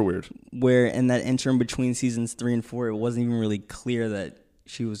 Super weird. Where in that interim between seasons 3 and 4, it wasn't even really clear that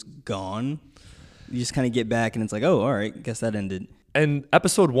she was gone. You just kind of get back, and it's like, oh, all right, guess that ended. And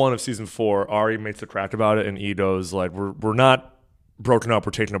episode 1 of season 4, Ari makes a crack about it, and Edo's like, we're not broken up,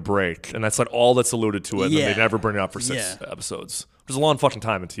 we're taking a break. And that's like all that's alluded to it, and they never bring it up for 6 episodes. There's a long fucking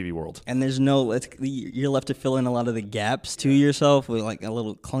time in TV world. And there's you're left to fill in a lot of the gaps to yourself with like a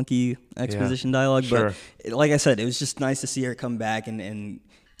little clunky exposition dialogue. Sure. But like I said, it was just nice to see her come back and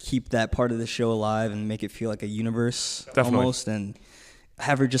keep that part of the show alive and make it feel like a universe almost, and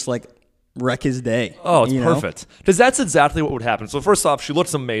have her just like wreck his day. Oh, it's perfect. Because that's exactly what would happen. So first off, she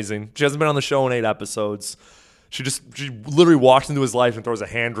looks amazing. She hasn't been on the show in 8 episodes. She literally walks into his life and throws a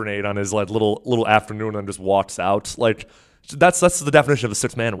hand grenade on his like little afternoon and just walks out. Like that's the definition of a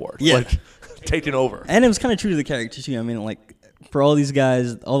Sixth Man Award. Yeah. Like taking over. And it was kind of true to the character too. I mean, like for all these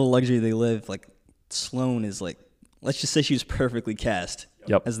guys, all the luxury they live, like Sloane is like, let's just say she was perfectly cast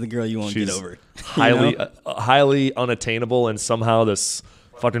as the girl you won't get over. Highly unattainable, and somehow this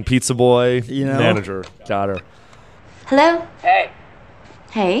fucking pizza boy manager got her. Hello? Hey.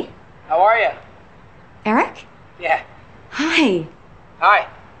 Hey? How are you? Eric? Yeah. Hi. Hi.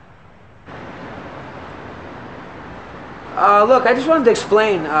 Look, I just wanted to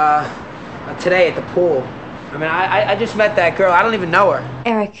explain, today at the pool. I mean, I just met that girl. I don't even know her.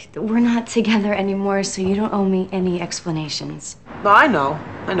 Eric, we're not together anymore, so you don't owe me any explanations. No, I know.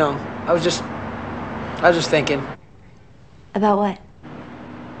 I was just thinking. About what?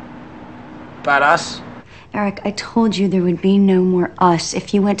 About us. Eric, I told you there would be no more us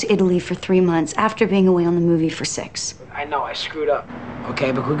if you went to Italy for 3 months after being away on the movie for 6. I know, I screwed up.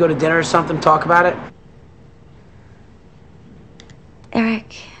 Okay, but could we go to dinner or something, talk about it?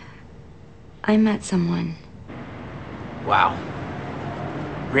 Eric, I met someone. Wow.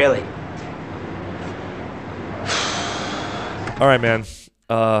 Really? All right, man.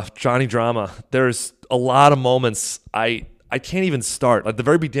 Johnny Drama. There's a lot of moments I can't even start. At the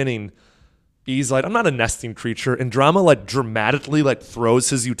very beginning, he's like, I'm not a nesting creature. And Drama like dramatically like throws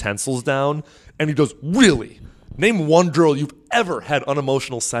his utensils down and he goes, really? Name one girl you've ever had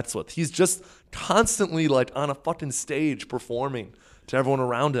unemotional sex with. He's just constantly like on a fucking stage performing to everyone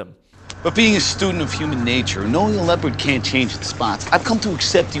around him. But being a student of human nature, knowing a leopard can't change its spots, I've come to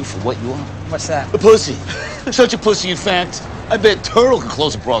accept you for what you are. What's that? A pussy. Such a pussy, in fact. I bet Turtle can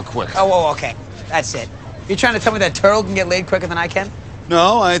close a broad quick. Oh, whoa, okay. That's it. You're trying to tell me that Turtle can get laid quicker than I can?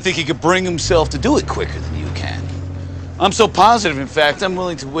 No, I think he could bring himself to do it quicker than you can. I'm so positive, in fact, I'm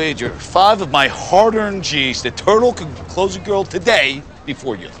willing to wager 5 of my hard-earned G's that Turtle could close a girl today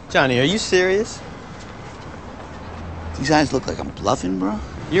before you. Johnny, are you serious? These eyes look like I'm bluffing, bro.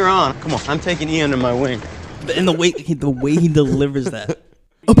 You're on. Come on, I'm taking E under my wing. And the way he delivers that.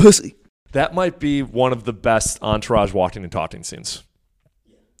 A pussy. That might be one of the best Entourage walking and talking scenes.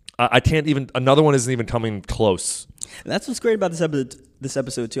 I can't even, another one isn't even coming close. And that's what's great about this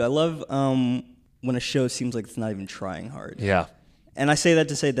episode too. I love when a show seems like it's not even trying hard. Yeah. And I say that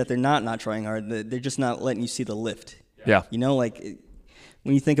to say that they're not trying hard. They're just not letting you see the lift. Yeah. You know, like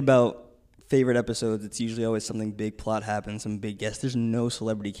when you think about favorite episodes, it's usually always something big plot happens, some big guest. There's no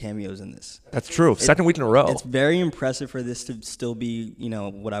celebrity cameos in this. That's true. Second week in a row. It's very impressive for this to still be,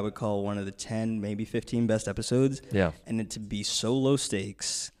 what I would call one of the 10, maybe 15 best episodes. Yeah. And it to be so low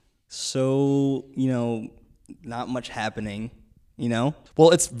stakes, so, not much happening,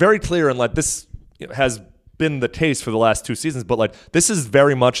 Well, it's very clear, and like this has been the case for the last 2 seasons, but like this is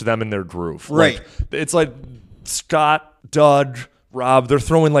very much them in their groove. Right. Like, it's like Scott, Doug, Rob, they're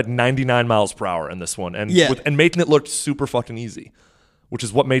throwing like 99 miles per hour in this one and and making it look super fucking easy, which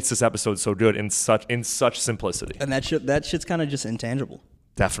is what makes this episode so good in such simplicity. And that shit's kind of just intangible.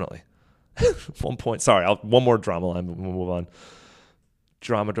 Definitely. One point. Sorry, one more drama line, we'll move on.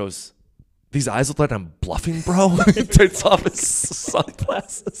 Drama goes, these eyes look like I'm bluffing, bro. He takes off his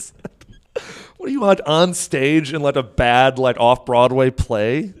sunglasses. What are you on stage in like a bad like off-Broadway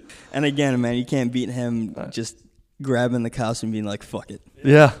play? And again, man, you can't beat him just grabbing the costume and being like, fuck it.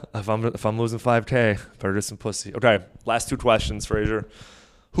 Yeah, if I'm losing 5K, better get some pussy. Okay, last 2 questions, Fraser.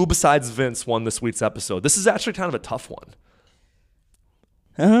 Who besides Vince won this week's episode? This is actually kind of a tough one.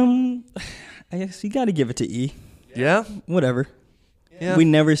 I guess you got to give it to E. Yeah? Whatever. Yeah. We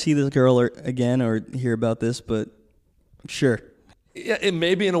never see this girl again or hear about this, but sure. Yeah, it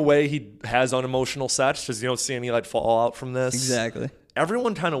may be in a way he has unemotional sex because you don't see any like fallout from this. Exactly.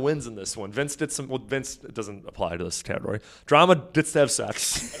 Everyone kind of wins in this one. Vince did some. Well, Vince it doesn't apply to this category. Drama gets to have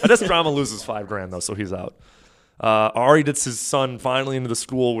sex. I guess Drama loses $5,000 though, so he's out. Ari gets his son finally into the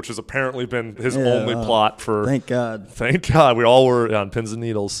school, which has apparently been his only plot for. Thank God. Thank God. We all were on pins and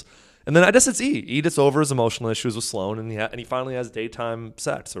needles. And then I guess it's E. E gets over his emotional issues with Sloan, and he finally has daytime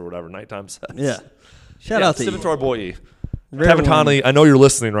sex or whatever, nighttime sex. Yeah. Shout out to E. To our boy E. Rare Kevin win. Connolly, I know you're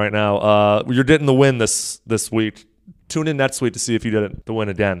listening right now. You're getting the win this week. Tune in next week to see if you get the win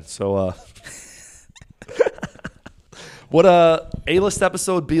again. So, what A-list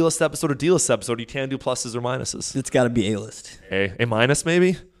episode, B-list episode, or D-list episode? You can do pluses or minuses. It's got to be A-list. A minus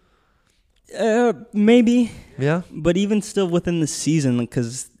maybe. Maybe. Yeah. But even still within the season,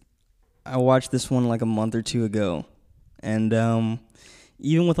 because I watched this one like a month or 2 ago, and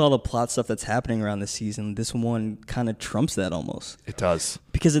even with all the plot stuff that's happening around this season, this one kind of trumps that almost. It does.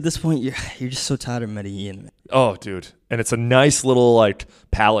 Because at this point, you're just so tired of Medellin. Oh, dude. And it's a nice little like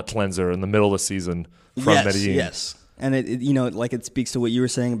palate cleanser in the middle of the season from Medellin. Yes. And it speaks to what you were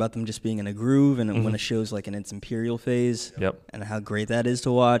saying about them just being in a groove and when it shows like in its imperial phase. Yep. And how great that is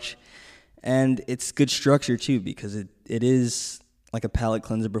to watch. And it's good structure too, because it is like a palate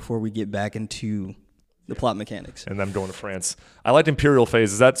cleanser before we get back into the plot mechanics. And them going to France. I liked imperial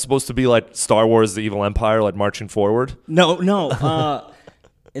phase. Is that supposed to be like Star Wars, the evil empire, like marching forward? No.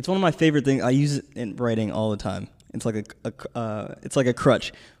 It's one of my favorite things. I use it in writing all the time. It's like a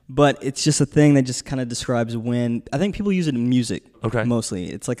crutch, but it's just a thing that just kind of describes when. I think people use it in music. Okay. Mostly,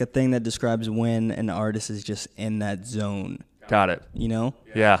 it's like a thing that describes when an artist is just in that zone. Got it. You know?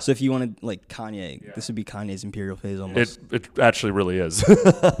 Yeah. So if you want to, like Kanye, this would be Kanye's Imperial phase almost. It actually really is.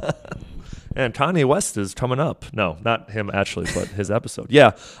 And Kanye West is coming up. No, not him actually, but his episode.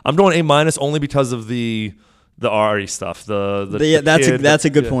 Yeah, I'm doing A- only because of the Ari stuff. That's a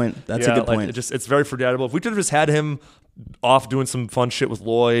good point. That's a good point. It's very forgettable. If we could have just had him off doing some fun shit with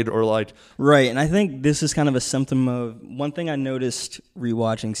Lloyd or like right, and I think this is kind of a symptom of one thing I noticed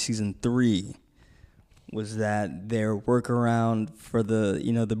rewatching season 3 was that their workaround for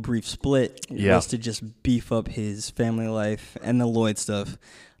the brief split was to just beef up his family life and the Lloyd stuff.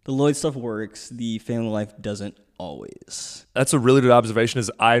 The Lloyd stuff works. The family life doesn't always. That's a really good observation.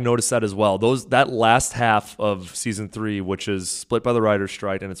 Is I noticed that as well. That last half of season 3, which is split by the writer's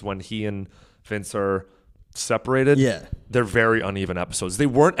strike, and it's when he and Vince are separated. Yeah, they're very uneven episodes. They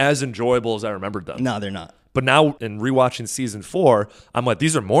weren't as enjoyable as I remembered them. No, they're not. But now in rewatching season 4, I'm like,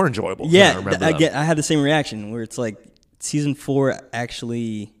 these are more enjoyable. Yeah, than I remember them. I had the same reaction where it's like season 4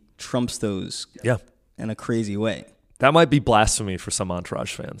 actually trumps those. Yeah, in a crazy way. That might be blasphemy for some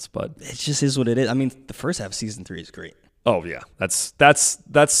Entourage fans, but it just is what it is. I mean, the first half of season 3 is great. Oh yeah, that's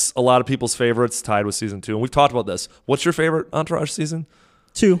a lot of people's favorites, tied with season 2. And we've talked about this. What's your favorite Entourage season?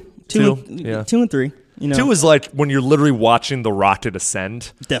 2 and 3. You know, 2 is like when you're literally watching the rocket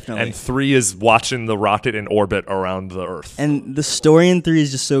ascend. Definitely. And 3 is watching the rocket in orbit around the Earth. And the story in 3 is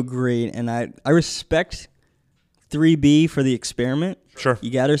just so great. And I respect 3B for the experiment. Sure.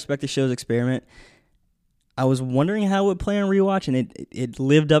 You got to respect the show's experiment. I was wondering how it would play on rewatch, and it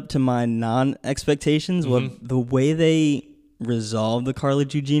lived up to my non-expectations. Mm-hmm. Well, the way they resolved the Carla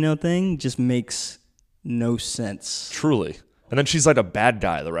Gugino thing just makes no sense. Truly. And then she's like a bad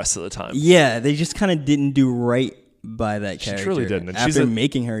guy the rest of the time. Yeah, they just kind of didn't do right by that character. She truly didn't. And after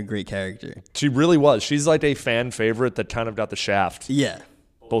making her a great character. She really was. She's like a fan favorite that kind of got the shaft. Yeah.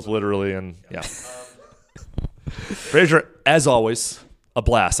 Both literally and, yeah. Frasier, as always, a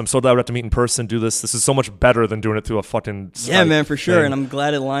blast. I'm so glad we have to meet in person, do this. This is so much better than doing it through a fucking Skype. Yeah, man, for sure. thing. And I'm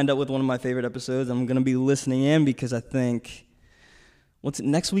glad it lined up with one of my favorite episodes. I'm going to be listening in because I think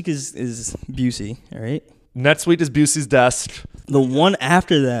next week is Busey, all right? Next week is Busey's Desk. The one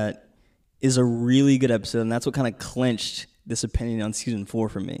after that is a really good episode, and that's what kind of clinched this opinion on season 4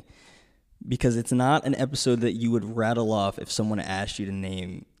 for me. Because it's not an episode that you would rattle off if someone asked you to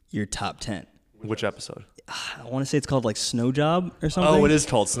name your top 10. Which episode? I want to say it's called like Snow Job or something. Oh, it is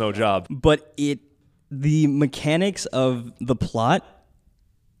called Snow Job. But the mechanics of the plot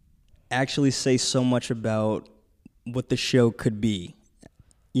actually say so much about what the show could be,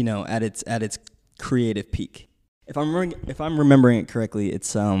 you know, at its creative peak. If I'm remembering it correctly,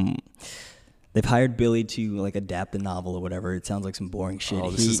 it's they've hired Billy to like adapt the novel or whatever. It sounds like some boring shit.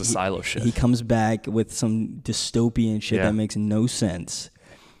 Oh, this is the Silo shit. He comes back with some dystopian shit that makes no sense.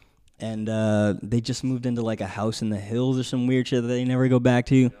 And they just moved into like a house in the hills or some weird shit that they never go back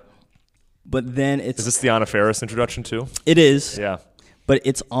to. But then it's... Is this the Anna Faris introduction too? It is. Yeah. But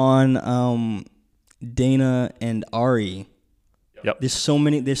it's on Dana and Ari. Yep. There's so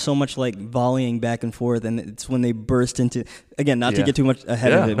much like volleying back and forth, and it's when they burst into, again, not to get too much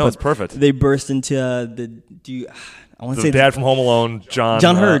ahead of it. No, it's perfect. They burst into I want to say the dad from Home Alone, John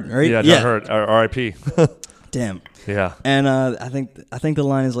Hurt, right? Yeah, John Hurt, R.I.P. Damn. Yeah. And I think the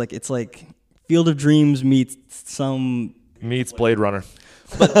line is like, it's like Field of Dreams meets Blade Runner.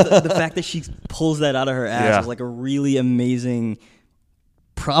 But the fact that she pulls that out of her ass is like a really amazing,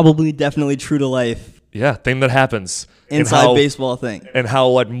 probably definitely true to life. Yeah, thing that happens. Inside baseball thing. And how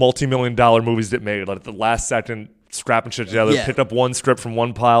like multi-million-dollar movies get made. Like at the last second, scrapping shit together, pick up one script from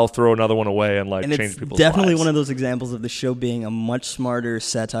one pile, throw another one away, and like change people's lives. Definitely one of those examples of the show being a much smarter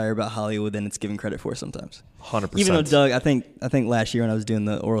satire about Hollywood than it's given credit for sometimes. 100%. Even though Doug, I think last year when I was doing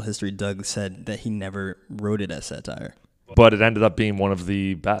the oral history, Doug said that he never wrote it as satire. But it ended up being one of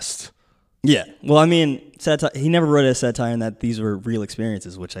the best. Yeah. Well, I mean, satire, he never wrote it as satire, and that these were real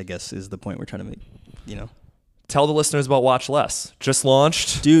experiences, which I guess is the point we're trying to make, you know. Tell the listeners about Watch Less. Just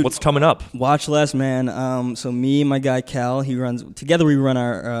launched. Dude, what's coming up? Watch Less, man. So me and my guy Cal, we run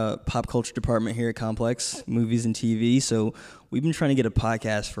our pop culture department here at Complex, movies and TV. So we've been trying to get a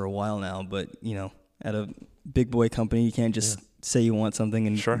podcast for a while now, but, you know, at a big boy company, you can't just say you want something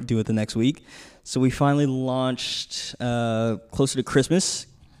and do it the next week. So we finally launched closer to Christmas.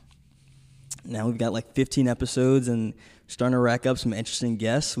 Now we've got like 15 episodes and starting to rack up some interesting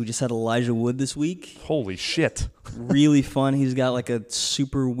guests. We just had Elijah Wood this week. Holy shit. Really fun. He's got like a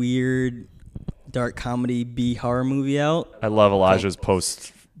super weird dark comedy B horror movie out. I love Elijah's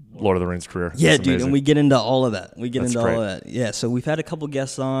post Lord of the Rings career. Yeah, That's dude, amazing. and we get into all of that. That's great. All of that. Yeah, so we've had a couple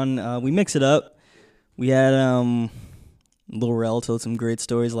guests on. We mix it up. We had Lil Rel told some great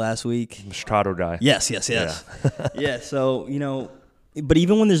stories last week. The Chicago guy. Yes. Yeah, so, but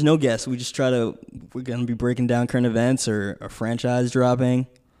even when there's no guests, we just we're going to be breaking down current events or a franchise dropping.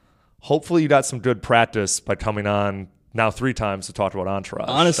 Hopefully you got some good practice by coming on now 3 times to talk about Entourage.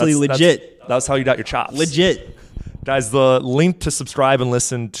 Honestly, legit. That's how you got your chops. Legit. Guys, the link to subscribe and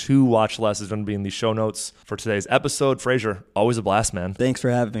listen to Watch Less is going to be in the show notes for today's episode. Frazier, always a blast, man. Thanks for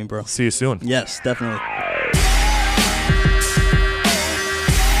having me, bro. See you soon. Yes, definitely.